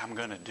and I'm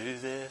going to do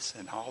this,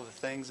 and all the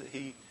things that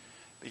he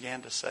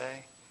began to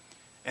say.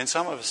 And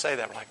some of us say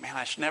that. We're like, man,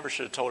 I never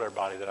should have told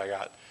everybody that I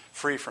got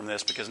free from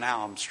this, because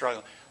now I'm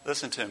struggling.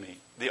 Listen to me.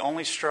 The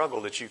only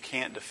struggle that you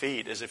can't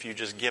defeat is if you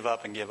just give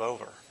up and give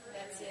over.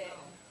 That's it.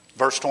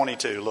 Verse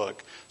 22,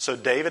 look. So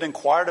David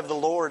inquired of the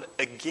Lord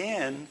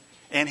again,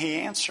 and he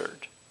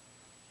answered.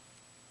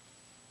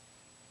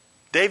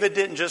 David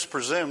didn't just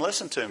presume.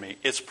 Listen to me.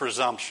 It's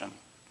presumption.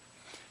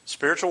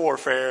 Spiritual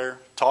warfare,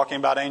 talking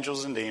about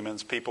angels and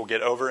demons, people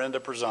get over into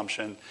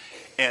presumption.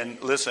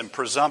 And listen,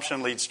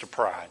 presumption leads to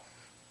pride.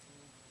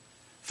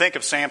 Think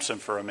of Samson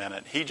for a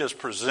minute. He just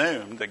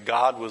presumed that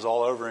God was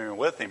all over him and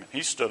with him.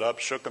 He stood up,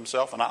 shook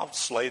himself, and I'll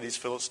slay these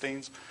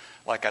Philistines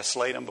like I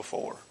slayed them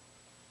before.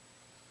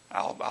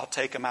 I'll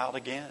take them out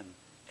again.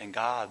 And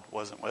God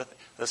wasn't with him.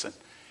 Listen,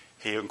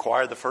 he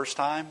inquired the first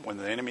time. When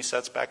the enemy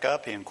sets back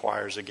up, he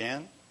inquires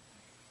again.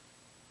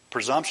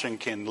 Presumption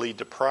can lead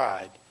to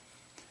pride.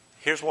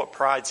 Here's what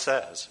pride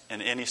says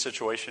in any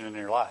situation in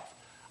your life.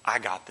 I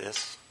got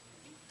this.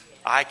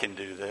 I can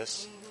do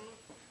this.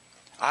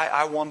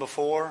 I won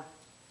before.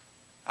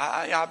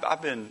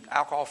 I've been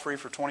alcohol-free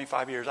for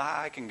 25 years.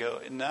 I can go.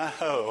 No,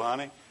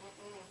 honey.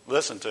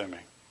 Listen to me.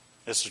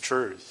 It's the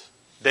truth.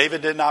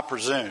 David did not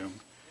presume.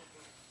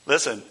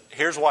 Listen,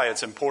 here's why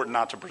it's important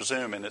not to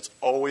presume, and it's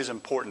always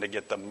important to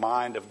get the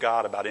mind of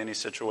God about any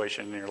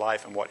situation in your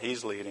life and what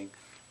He's leading.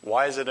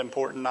 Why is it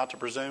important not to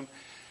presume?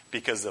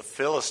 Because the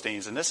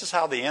Philistines, and this is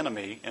how the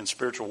enemy in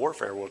spiritual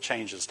warfare will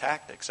change his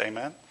tactics.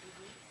 Amen?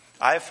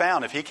 I have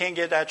found if he can't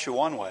get at you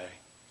one way,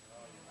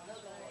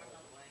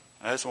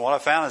 listen, what I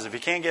found is if he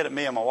can't get at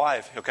me and my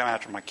wife, he'll come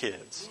after my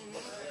kids.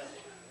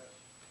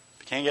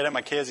 If he can't get at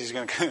my kids, he's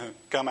going to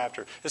come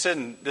after. This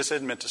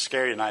isn't meant to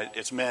scare you tonight.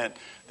 It's meant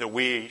that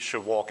we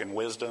should walk in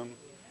wisdom.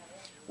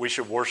 We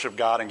should worship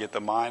God and get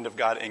the mind of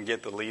God and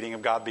get the leading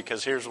of God,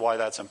 because here's why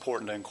that's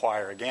important to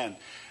inquire again.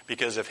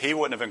 Because if he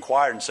wouldn't have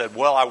inquired and said,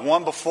 well, I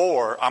won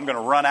before, I'm going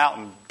to run out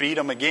and beat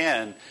them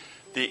again,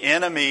 the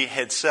enemy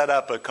had set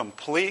up a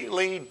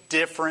completely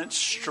different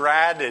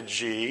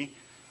strategy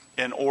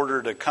in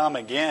order to come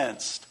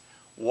against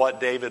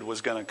what David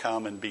was going to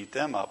come and beat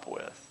them up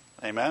with.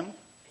 Amen?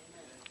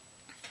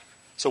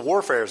 So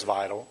warfare is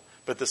vital.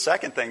 But the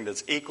second thing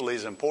that's equally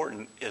as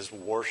important is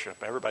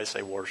worship. Everybody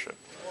say worship.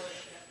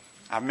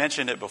 I've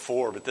mentioned it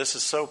before, but this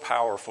is so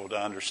powerful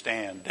to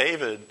understand.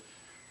 David,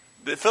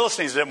 the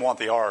Philistines didn't want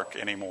the ark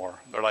anymore.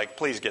 They're like,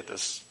 please get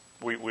this.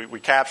 We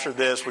captured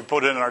this, we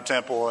put it in our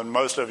temple, and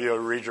most of you who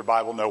read your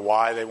Bible know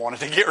why they wanted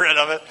to get rid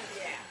of it.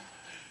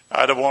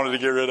 I'd have wanted to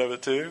get rid of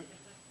it too.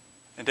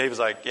 And David's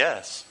like,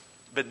 yes.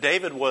 But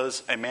David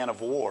was a man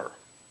of war.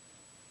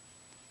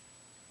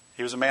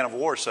 He was a man of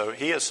war, so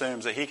he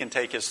assumes that he can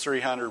take his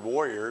 300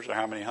 warriors, or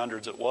how many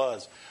hundreds it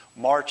was,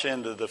 march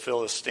into the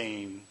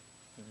Philistine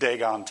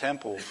Dagon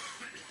temple,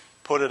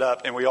 put it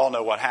up, and we all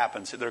know what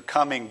happens. They're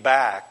coming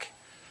back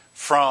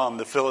from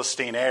the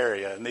Philistine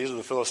area. And these are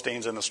the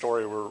Philistines in the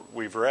story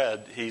we've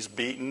read. He's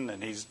beaten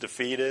and he's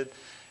defeated.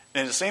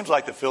 And it seems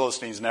like the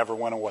Philistines never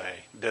went away,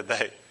 did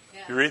they? Yeah.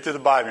 You read through the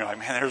Bible, you're like,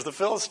 man, there's the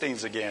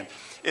Philistines again.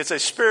 It's a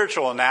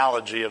spiritual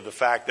analogy of the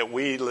fact that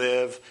we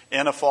live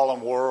in a fallen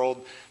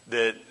world,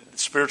 that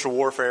spiritual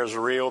warfare is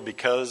real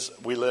because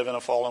we live in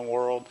a fallen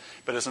world,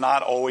 but it's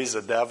not always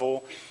the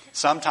devil.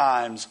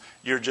 Sometimes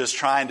you're just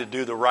trying to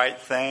do the right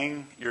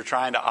thing. You're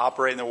trying to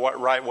operate in the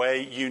right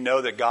way. You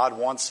know that God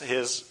wants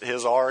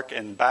his ark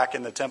and back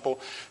in the temple.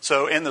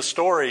 So in the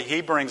story, he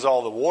brings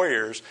all the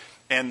warriors,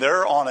 and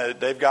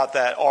they've got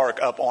that ark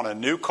up on a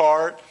new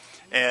cart,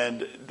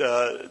 and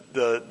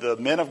the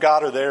men of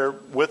God are there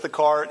with the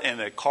cart, and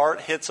the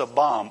cart hits a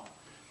bump,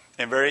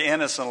 and very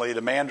innocently, the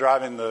man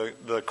driving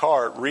the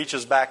cart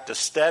reaches back to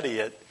steady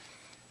it,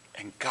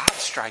 and God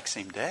strikes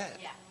him dead.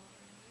 Yeah.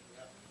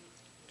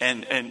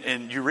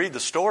 And you read the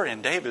story,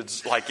 and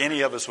David's like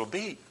any of us would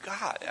be.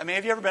 God, I mean,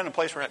 have you ever been in a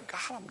place where,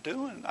 God,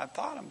 I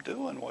thought I'm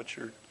doing what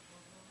you're...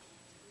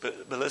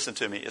 But listen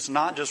to me, it's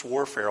not just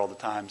warfare all the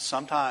time.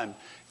 Sometimes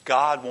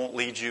God won't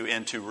lead you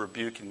into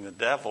rebuking the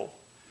devil.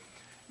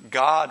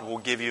 God will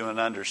give you an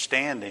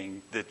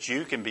understanding that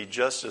you can be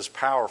just as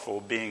powerful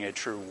being a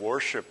true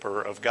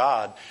worshiper of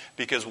God.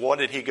 Because what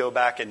did he go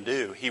back and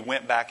do? He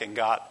went back and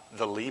got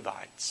the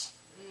Levites.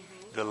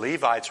 Mm-hmm. The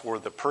Levites were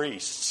the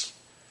priests.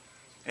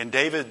 And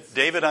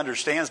David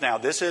understands now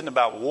this isn't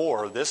about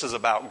war. This is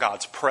about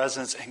God's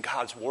presence and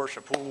God's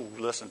worship. Ooh,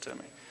 listen to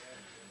me.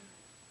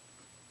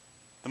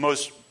 The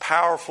most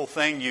powerful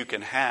thing you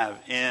can have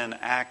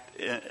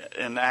active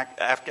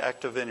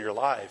in your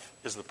life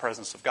is the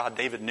presence of God.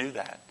 David knew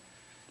that.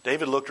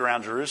 David looked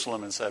around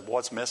Jerusalem and said,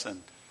 what's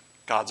missing?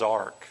 God's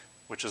ark,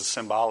 which is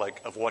symbolic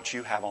of what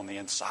you have on the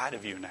inside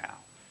of you now.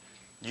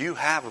 You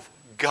have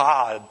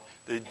God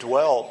that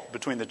dwelt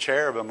between the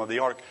cherubim of the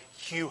ark.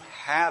 You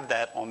have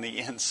that on the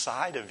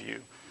inside of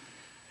you.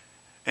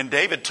 And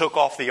David took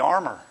off the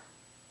armor.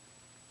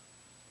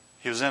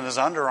 He was in his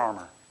Under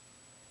Armour.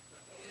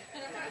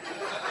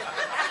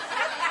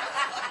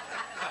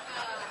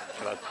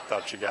 I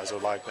thought you guys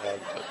would like that.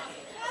 But.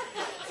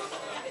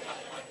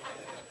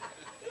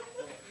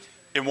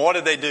 And what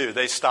did they do?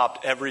 They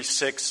stopped every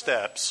 6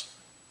 steps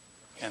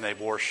and they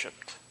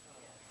worshiped.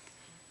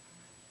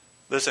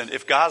 Listen,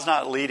 if God's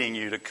not leading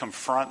you to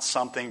confront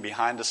something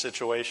behind a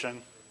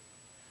situation,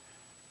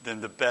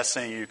 then the best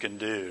thing you can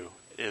do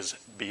is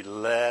be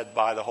led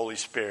by the Holy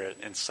Spirit.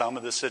 In some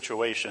of the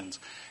situations,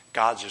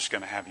 God's just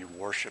going to have you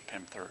worship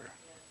Him through.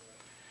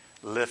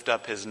 Lift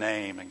up His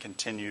name and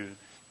continue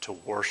to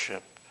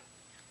worship.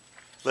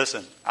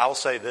 Listen, I'll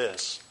say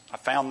this. I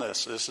found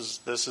this. This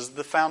is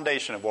the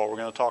foundation of what we're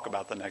going to talk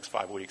about the next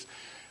 5 weeks.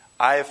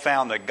 I have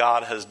found that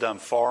God has done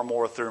far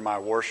more through my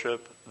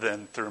worship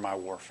than through my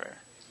warfare.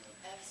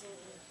 Absolutely.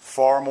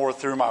 Far more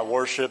through my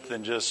worship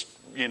than just,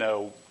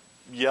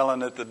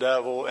 yelling at the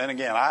devil. And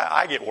again,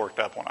 I get worked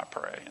up when I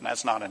pray, and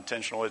that's not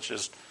intentional. It's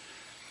just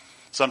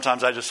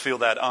sometimes I just feel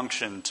that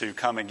unction to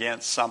come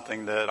against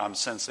something that I'm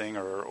sensing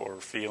or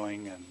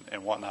feeling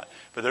and whatnot.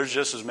 But there's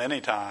just as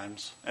many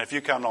times, and if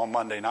you come on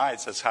Monday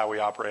nights, that's how we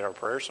operate our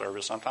prayer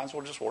service. Sometimes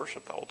we'll just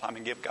worship the whole time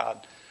and give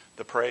God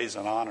the praise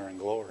and honor and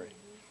glory.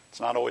 It's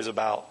not always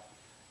about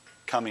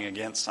coming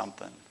against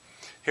something.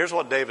 Here's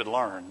what David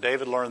learned.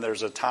 David learned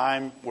there's a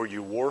time where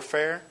you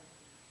warfare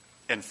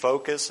and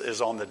focus is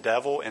on the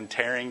devil and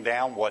tearing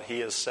down what he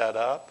has set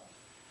up.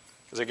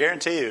 Because I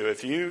guarantee you,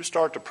 if you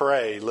start to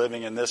pray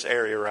living in this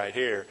area right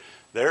here,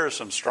 there are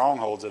some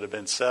strongholds that have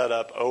been set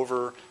up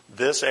over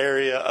this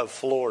area of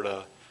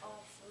Florida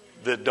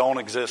that don't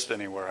exist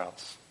anywhere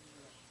else.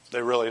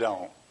 They really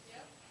don't.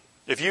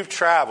 If you've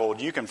traveled,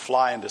 you can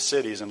fly into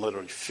cities and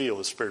literally feel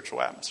the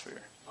spiritual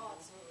atmosphere.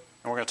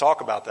 And we're going to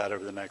talk about that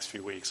over the next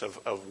few weeks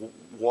of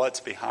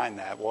what's behind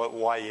that.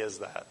 Why is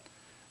that?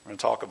 We're going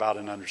to talk about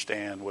and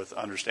understand with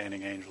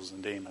understanding angels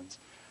and demons.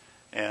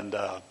 And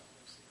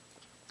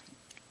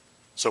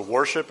so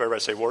worship, everybody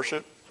say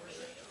worship.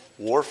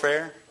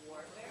 Warfare.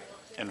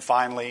 And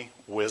finally,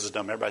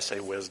 wisdom. Everybody say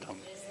wisdom.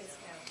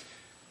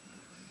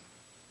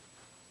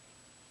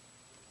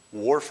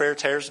 Warfare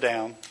tears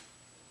down.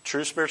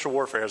 True spiritual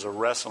warfare is a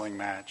wrestling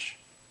match.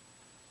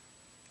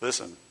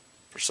 Listen,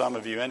 for some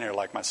of you in here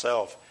like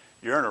myself,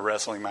 you're in a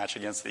wrestling match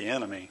against the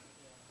enemy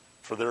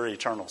for their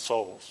eternal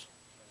souls.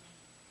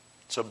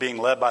 So being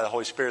led by the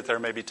Holy Spirit, there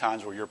may be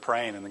times where you're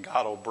praying and then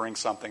God will bring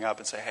something up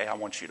and say, hey, I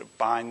want you to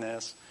bind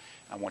this.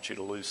 I want you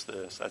to loose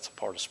this. That's a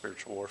part of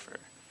spiritual warfare.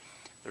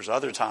 There's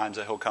other times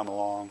that he'll come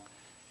along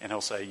and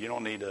he'll say, you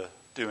don't need to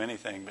do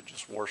anything but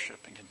just worship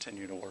and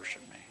continue to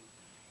worship me.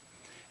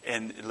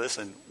 And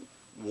listen,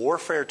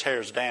 warfare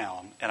tears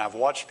down, and I've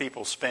watched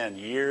people spend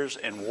years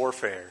in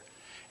warfare,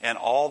 and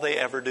all they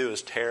ever do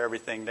is tear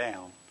everything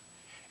down.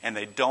 And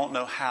they don't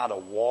know how to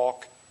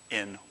walk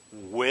in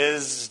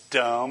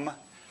wisdom,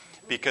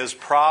 because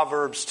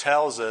Proverbs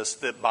tells us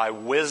that by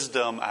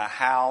wisdom a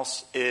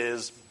house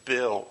is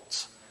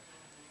built.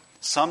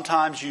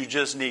 Sometimes you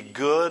just need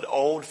good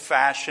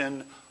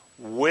old-fashioned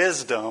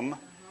wisdom,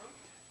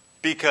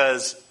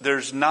 because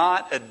there's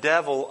not a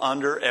devil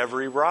under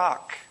every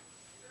rock.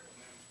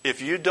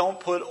 If you don't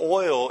put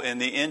oil in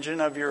the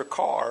engine of your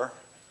car,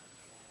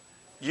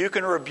 you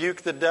can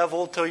rebuke the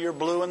devil till you're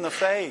blue in the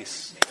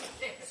face.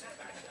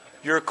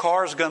 Your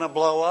car's going to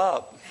blow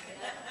up.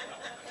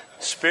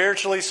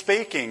 Spiritually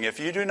speaking, if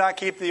you do not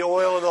keep the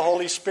oil of the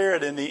Holy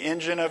Spirit in the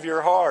engine of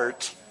your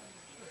heart,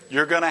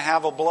 you're going to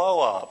have a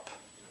blow up.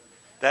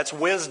 That's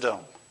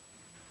wisdom.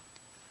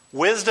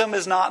 Wisdom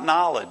is not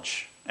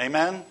knowledge.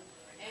 Amen? Amen.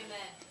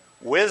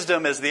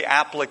 Wisdom is the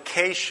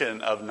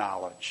application of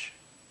knowledge.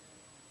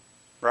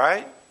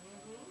 Right?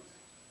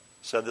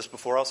 Said this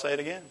before, I'll say it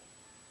again.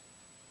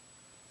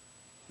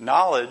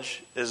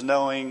 Knowledge is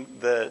knowing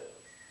that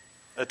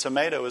a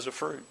tomato is a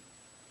fruit.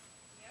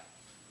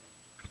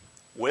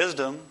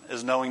 Wisdom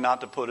is knowing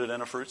not to put it in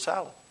a fruit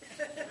salad.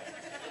 I like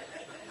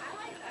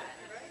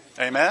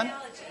that. Amen?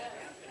 That's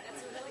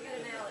a really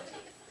good analogy.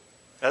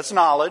 That's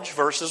knowledge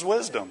versus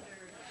wisdom.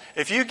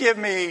 If you give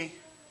me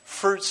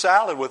fruit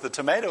salad with a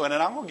tomato in it,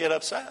 I'm going to get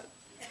upset.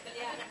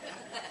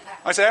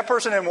 I say, that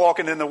person isn't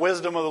walking in the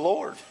wisdom of the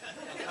Lord.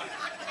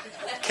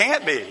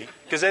 Can't be,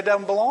 because it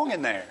doesn't belong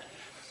in there.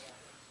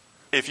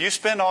 If you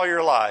spend all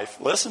your life,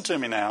 listen to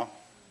me now,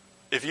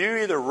 if you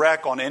either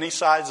wreck on any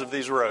sides of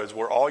these roads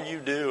where all you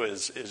do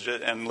is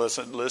just, and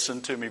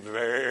listen to me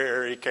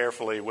very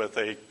carefully with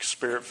a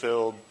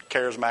spirit-filled,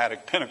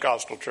 charismatic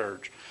Pentecostal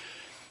church.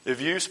 If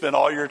you spend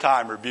all your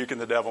time rebuking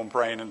the devil and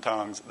praying in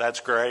tongues, that's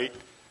great,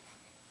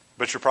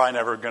 but you're probably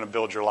never going to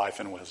build your life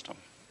in wisdom.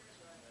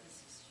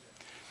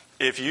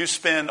 If you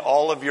spend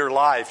all of your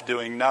life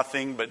doing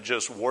nothing but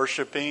just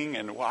worshiping,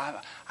 and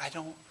I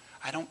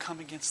don't come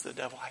against the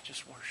devil, I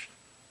just worship.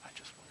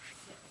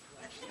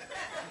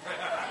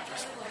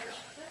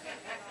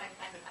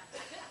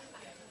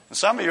 And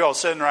some of you all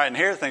sitting right in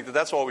here think that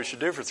that's what we should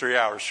do for 3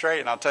 hours straight,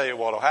 and I'll tell you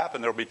what will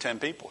happen. There'll be 10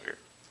 people here.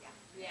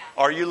 Yeah.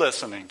 Are you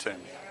listening to me?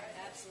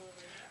 Absolutely.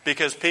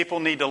 Because people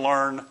need to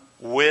learn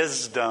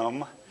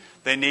wisdom.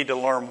 They need to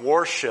learn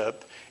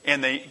worship.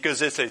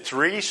 Because it's a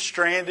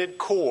 3-stranded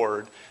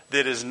cord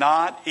that is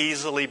not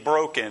easily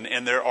broken.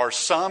 And there are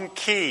some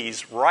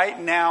keys right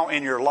now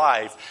in your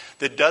life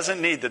that doesn't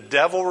need the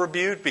devil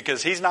rebuked,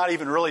 because he's not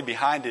even really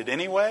behind it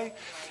anyway.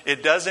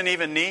 It doesn't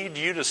even need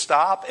you to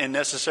stop and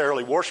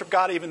necessarily worship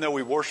God, even though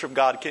we worship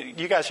God.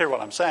 You guys hear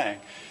what I'm saying?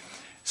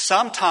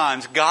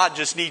 Sometimes God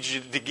just needs you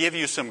to give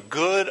you some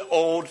good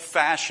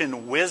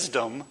old-fashioned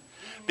wisdom,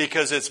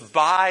 because it's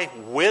by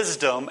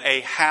wisdom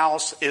a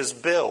house is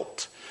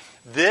built.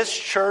 This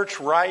church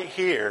right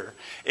here,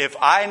 if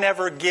I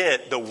never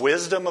get the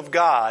wisdom of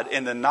God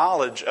and the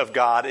knowledge of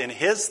God and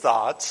His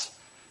thoughts,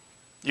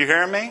 you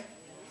hear me?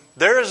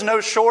 There is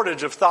no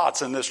shortage of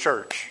thoughts in this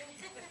church.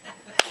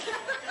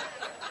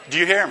 Do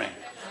you hear me?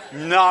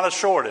 Not a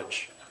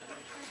shortage.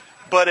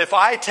 But if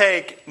I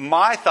take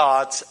my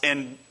thoughts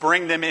and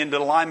bring them into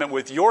alignment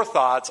with your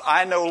thoughts,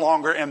 I no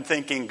longer am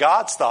thinking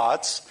God's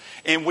thoughts,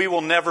 and we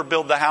will never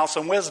build the house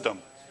in wisdom.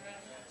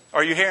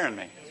 Are you hearing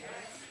me?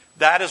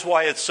 That is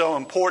why it's so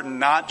important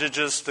not to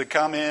just to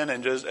come in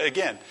and just,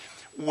 again,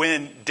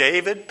 when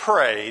David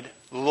prayed,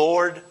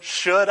 Lord,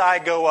 should I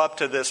go up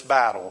to this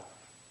battle?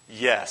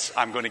 Yes,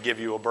 I'm going to give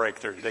you a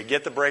breakthrough. They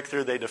get the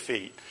breakthrough, they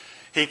defeat.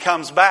 He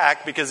comes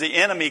back because the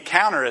enemy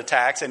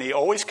counterattacks, and he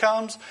always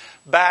comes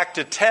back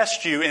to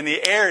test you in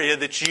the area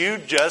that you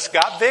just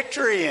got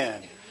victory in.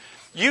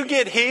 You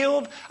get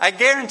healed, I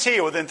guarantee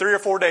you within 3 or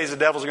 4 days the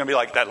devil's going to be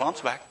like, that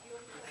lump's back.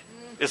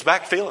 It's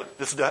back, feel it.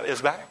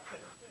 It's back.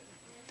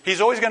 He's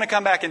always going to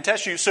come back and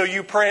test you. So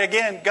you pray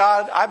again,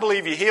 God, I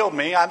believe you healed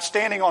me. I'm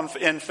standing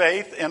in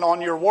faith and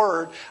on your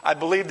word. I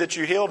believe that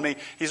you healed me.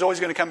 He's always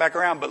going to come back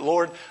around. But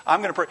Lord, I'm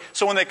going to pray.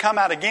 So when they come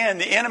out again,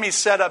 the enemy's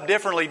set up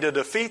differently to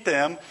defeat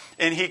them.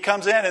 And he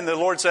comes in and the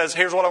Lord says,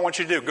 here's what I want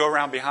you to do. Go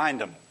around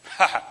behind him.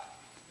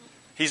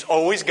 He's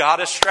always got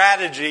a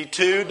strategy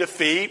to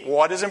defeat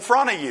what is in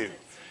front of you.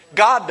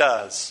 God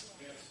does.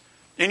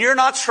 And you're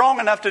not strong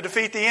enough to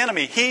defeat the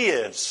enemy. He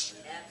is.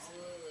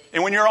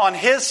 And when you're on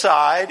His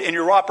side and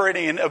you're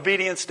operating in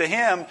obedience to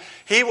Him,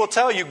 He will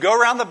tell you, go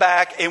around the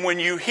back. And when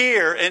you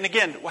hear, and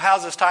again, how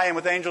does this tie in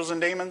with angels and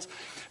demons?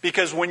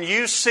 Because when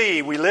you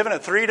see, we live in a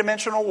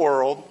 3-dimensional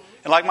world,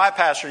 and like my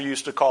pastor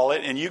used to call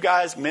it, and you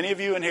guys, many of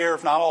you in here,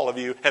 if not all of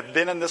you, have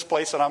been in this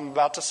place that I'm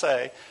about to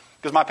say,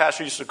 because my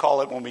pastor used to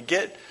call it when we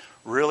get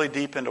really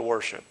deep into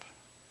worship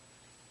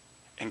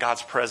and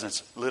God's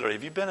presence. Literally,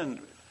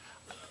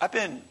 I've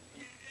been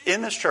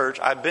in this church,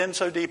 I've been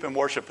so deep in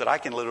worship that I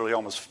can literally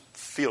almost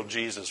feel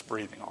Jesus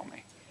breathing on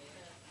me.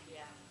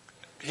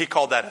 he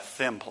called that a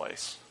thin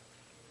place.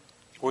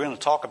 We're going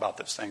to talk about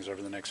those things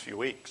over the next few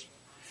weeks.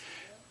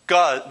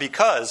 God,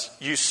 because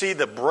you see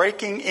the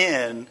breaking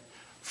in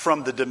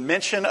from the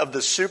dimension of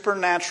the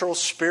supernatural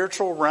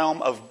spiritual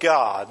realm of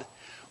God,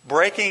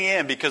 breaking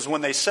in, because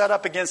when they set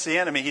up against the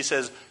enemy, he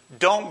says,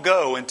 don't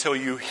go until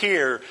you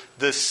hear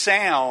the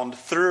sound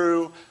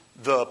through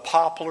the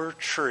poplar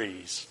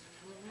trees.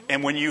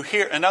 And when you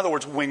hear, in other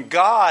words, when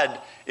God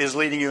is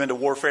leading you into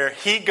warfare,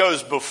 he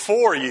goes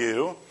before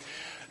you.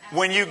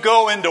 When you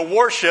go into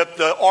worship,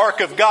 the ark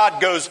of God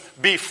goes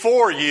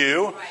before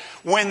you.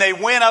 When they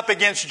went up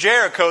against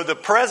Jericho, the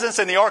presence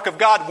and the ark of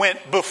God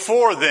went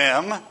before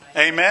them.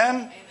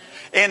 Amen?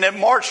 And it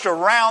marched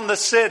around the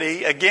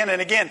city again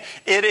and again.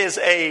 It is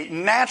a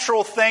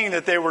natural thing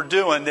that they were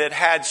doing that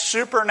had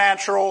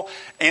supernatural,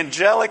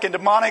 angelic, and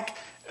demonic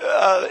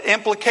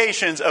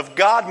implications of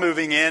God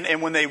moving in.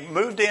 And when they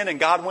moved in and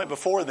God went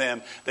before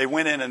them, they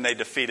went in and they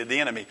defeated the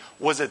enemy.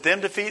 Was it them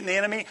defeating the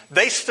enemy?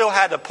 They still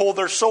had to pull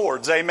their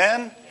swords.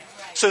 Amen?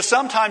 So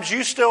sometimes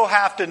you still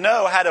have to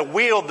know how to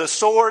wield the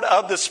sword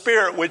of the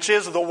Spirit, which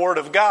is the Word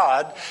of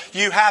God.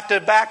 You have to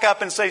back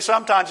up and say,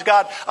 sometimes,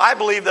 God, I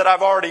believe that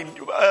I've already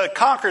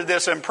conquered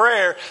this in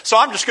prayer, so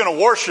I'm just going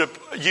to worship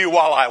you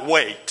while I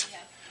wait.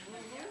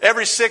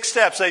 Every 6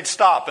 steps, they'd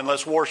stop and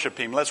let's worship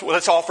Him.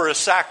 Let's offer a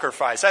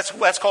sacrifice.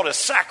 That's called a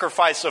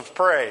sacrifice of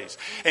praise.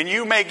 And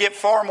you may get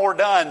far more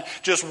done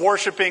just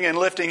worshiping and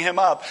lifting Him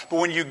up. But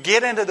when you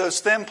get into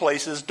those thin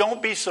places,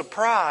 don't be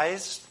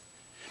surprised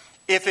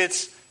if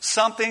it's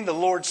something the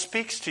Lord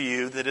speaks to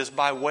you that is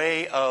by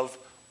way of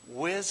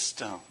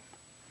wisdom.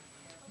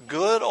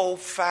 Good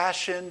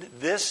old-fashioned,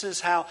 this is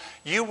how.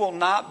 You will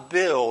not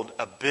build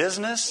a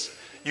business.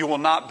 You will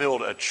not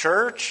build a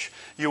church.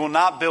 You will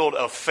not build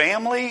a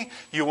family.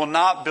 You will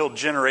not build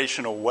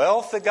generational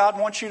wealth that God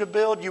wants you to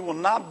build. You will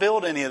not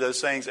build any of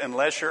those things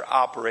unless you're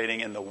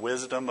operating in the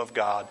wisdom of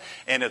God.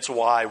 And it's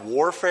why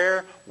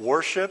warfare,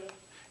 worship,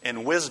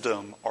 and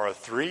wisdom are a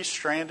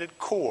 3-stranded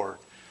cord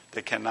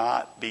that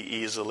cannot be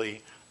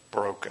easily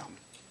broken.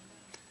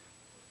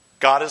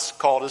 God has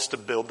called us to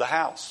build the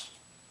house.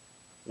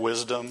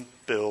 Wisdom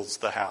builds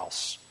the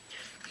house.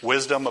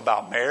 Wisdom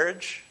about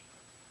marriage.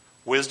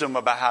 Wisdom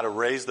about how to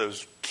raise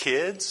those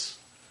kids.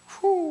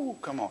 Whew,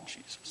 come on,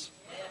 Jesus.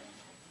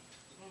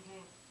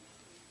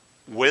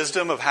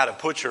 Wisdom of how to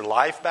put your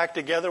life back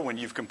together when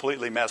you've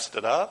completely messed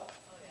it up.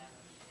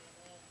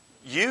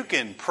 You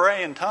can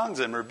pray in tongues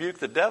and rebuke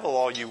the devil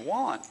all you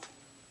want.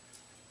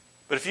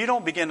 But if you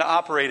don't begin to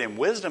operate in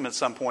wisdom at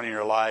some point in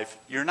your life,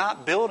 you're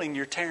not building,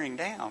 you're tearing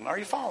down. Are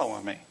you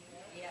following me?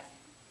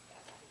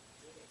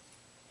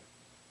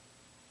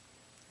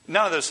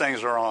 None of those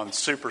things are on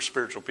super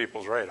spiritual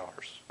people's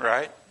radars,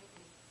 right?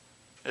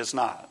 It's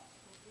not.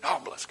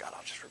 Oh, bless God,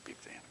 I'll just rebuke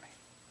the enemy.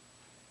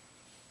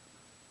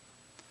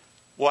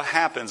 What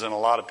happens in a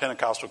lot of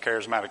Pentecostal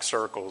charismatic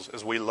circles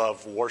is we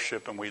love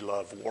worship and we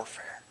love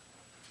warfare.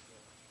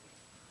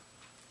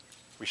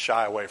 We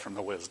shy away from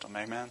the wisdom.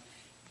 Amen?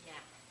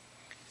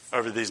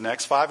 Over these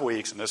next 5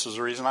 weeks, and this is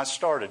the reason I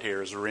started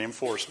here, is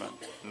reinforcement.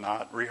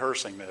 Not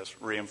rehearsing this,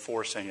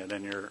 reinforcing it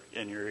in your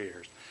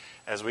ears.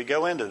 As we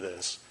go into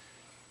this,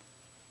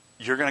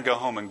 you're going to go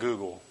home and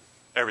Google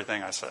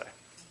everything I say.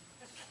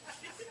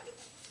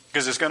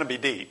 Because it's going to be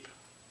deep.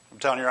 I'm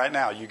telling you right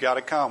now, you got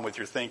to come with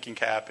your thinking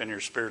cap and your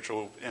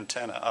spiritual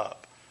antenna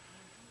up.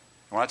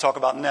 When I talk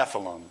about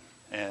Nephilim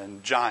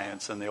and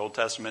giants in the Old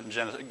Testament and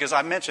Genesis, because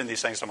I mentioned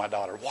these things to my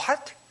daughter.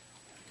 What?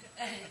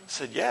 I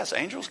said, yes,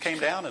 angels came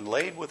down and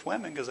laid with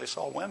women because they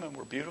saw women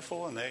were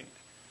beautiful, and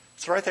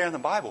it's right there in the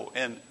Bible.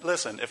 And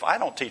listen, if I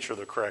don't teach her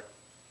the correct,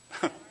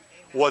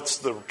 what's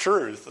the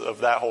truth of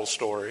that whole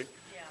story,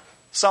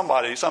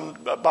 somebody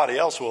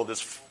else will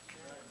that's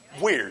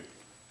weird.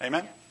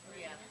 Amen?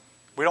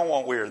 We don't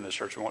want weird in this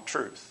church. We want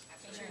truth.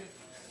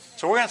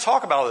 So we're going to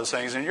talk about those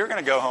things, and you're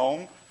going to go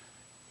home.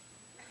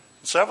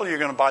 Several of you are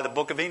going to buy the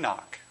book of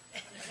Enoch.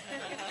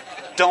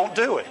 Don't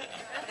do it.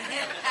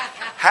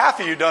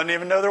 Half of you don't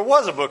even know there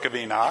was a book of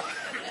Enoch.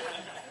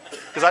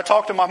 Because I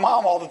talk to my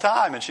mom all the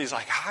time, and she's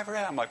like, I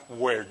read it. I'm like,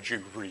 where'd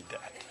you read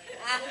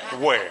that?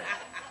 Where?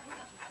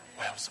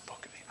 Well, it was the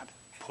book of Enoch.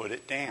 Put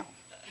it down.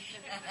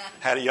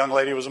 Had a young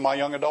lady who was in my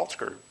young adults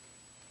group.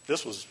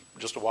 This was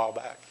just a while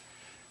back.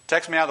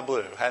 Text me out of the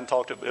blue. Hadn't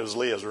talked to, it was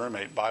Leah's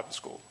roommate in Bible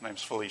school. Her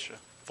name's Felicia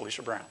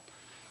Brown.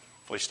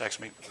 Felicia texted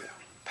me,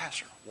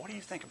 Pastor, what do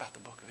you think about the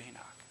book of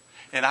Enoch?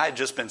 And I had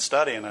just been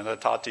studying, and I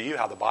taught to you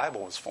how the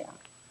Bible was formed.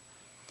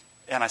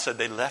 And I said,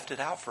 they left it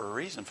out for a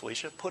reason,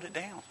 Felicia. Put it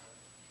down.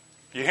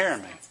 You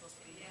hearing me?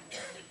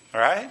 All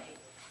right?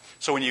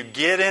 So when you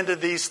get into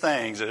these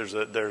things,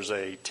 there's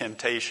a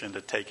temptation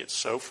to take it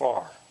so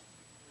far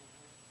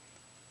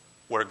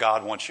where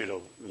God wants you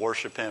to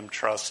worship Him,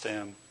 trust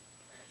Him,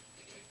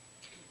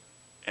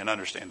 and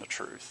understand the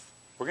truth.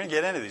 We're going to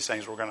get into these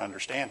things. We're going to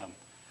understand them.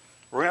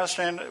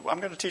 I'm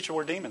going to teach you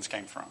where demons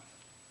came from.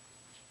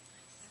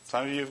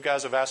 Some of you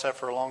guys have asked that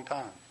for a long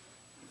time.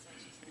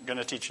 I'm going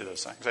to teach you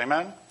those things.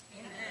 Amen?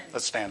 Amen.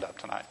 Let's stand up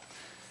tonight.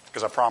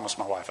 Because I promised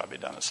my wife I'd be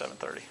done at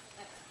 7:30.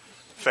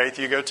 Faith,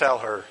 you go tell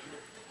her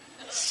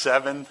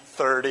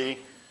 7:31.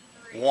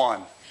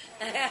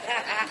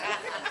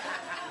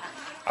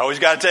 I always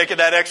got to take it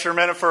that extra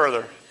minute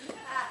further.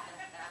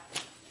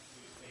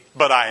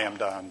 But I am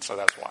done, so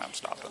that's why I'm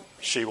stopping.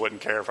 She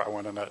wouldn't care if I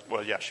went in that.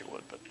 Well, yeah, she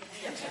would. But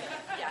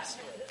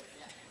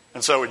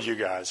and so would you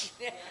guys.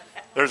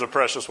 There's a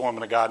precious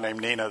woman of God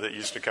named Nina that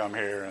used to come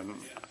here, and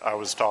I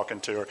was talking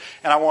to her.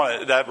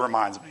 And that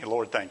reminds me,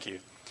 Lord, thank you.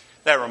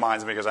 That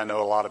reminds me because I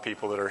know a lot of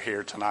people that are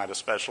here tonight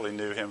especially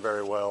knew him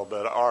very well.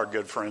 But our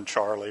good friend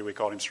Charlie, we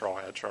called him Straw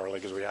Hat Charlie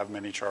because we have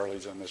many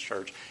Charlies in this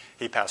church.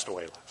 He passed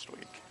away last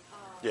week.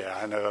 Yeah,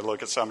 I know. I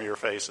look at some of your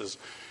faces.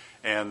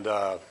 And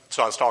so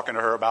I was talking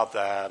to her about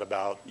that,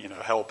 about,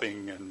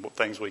 helping and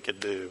things we could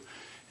do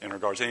in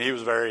regards. And he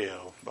was very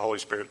ill. The Holy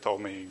Spirit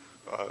told me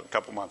a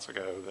couple months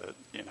ago that,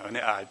 and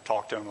I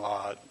talked to him a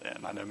lot,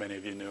 and I know many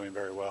of you knew him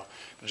very well.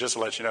 But just to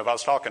let you know, if I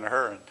was talking to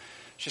her, and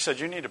she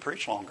said, you need to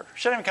preach longer.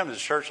 She hadn't even come to the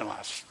church in the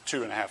last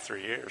 2.5,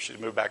 3 years. She's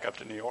moved back up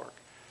to New York.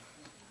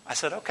 I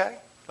said, okay,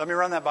 let me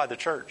run that by the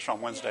church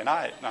on Wednesday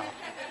night. No.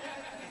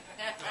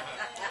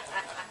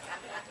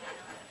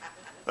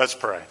 Let's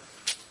pray.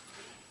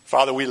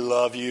 Father, we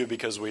love you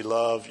because we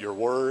love your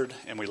word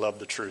and we love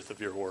the truth of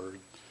your word.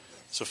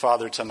 So,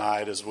 Father,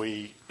 tonight as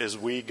we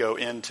go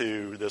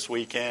into this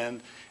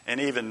weekend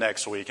and even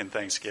next week in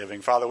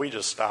Thanksgiving, Father, we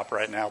just stop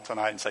right now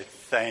tonight and say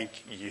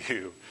thank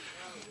you.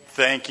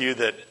 Thank you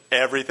that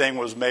everything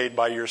was made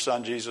by your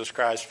Son, Jesus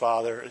Christ,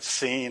 Father,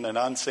 seen and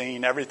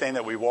unseen, everything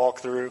that we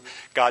walk through.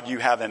 God, you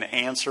have an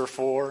answer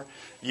for.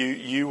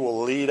 You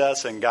will lead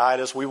us and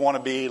guide us. We want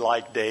to be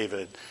like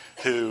David,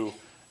 who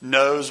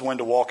knows when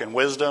to walk in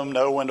wisdom,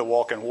 know when to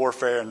walk in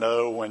warfare,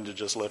 know when to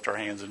just lift our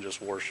hands and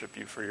just worship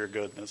you for your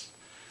goodness.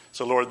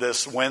 So, Lord,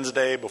 this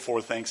Wednesday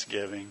before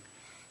Thanksgiving,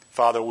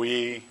 Father,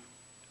 we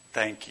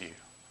thank you.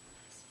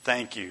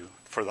 Thank you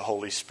for the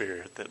Holy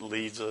Spirit that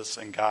leads us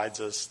and guides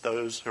us.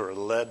 Those who are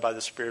led by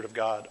the Spirit of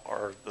God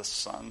are the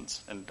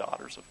sons and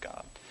daughters of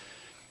God.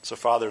 So,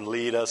 Father,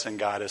 lead us and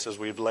guide us as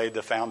we've laid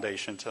the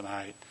foundation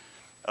tonight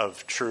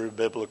of true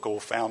biblical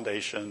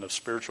foundation of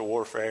spiritual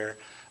warfare,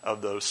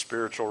 of those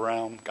spiritual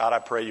realm. God, I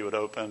pray you would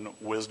open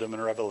wisdom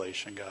and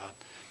revelation, God,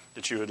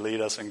 that you would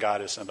lead us and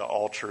guide us into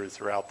all truth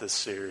throughout this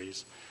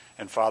series.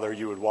 And Father,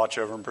 you would watch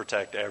over and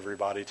protect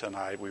everybody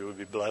tonight. We would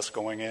be blessed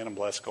going in and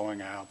blessed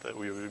going out, that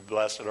we would be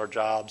blessed at our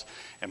jobs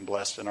and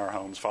blessed in our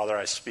homes. Father,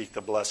 I speak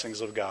the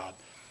blessings of God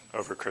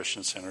over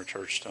Christian Center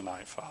Church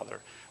tonight, Father.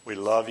 We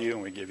love you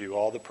and we give you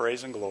all the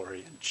praise and glory.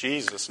 In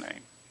Jesus' name,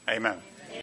 amen.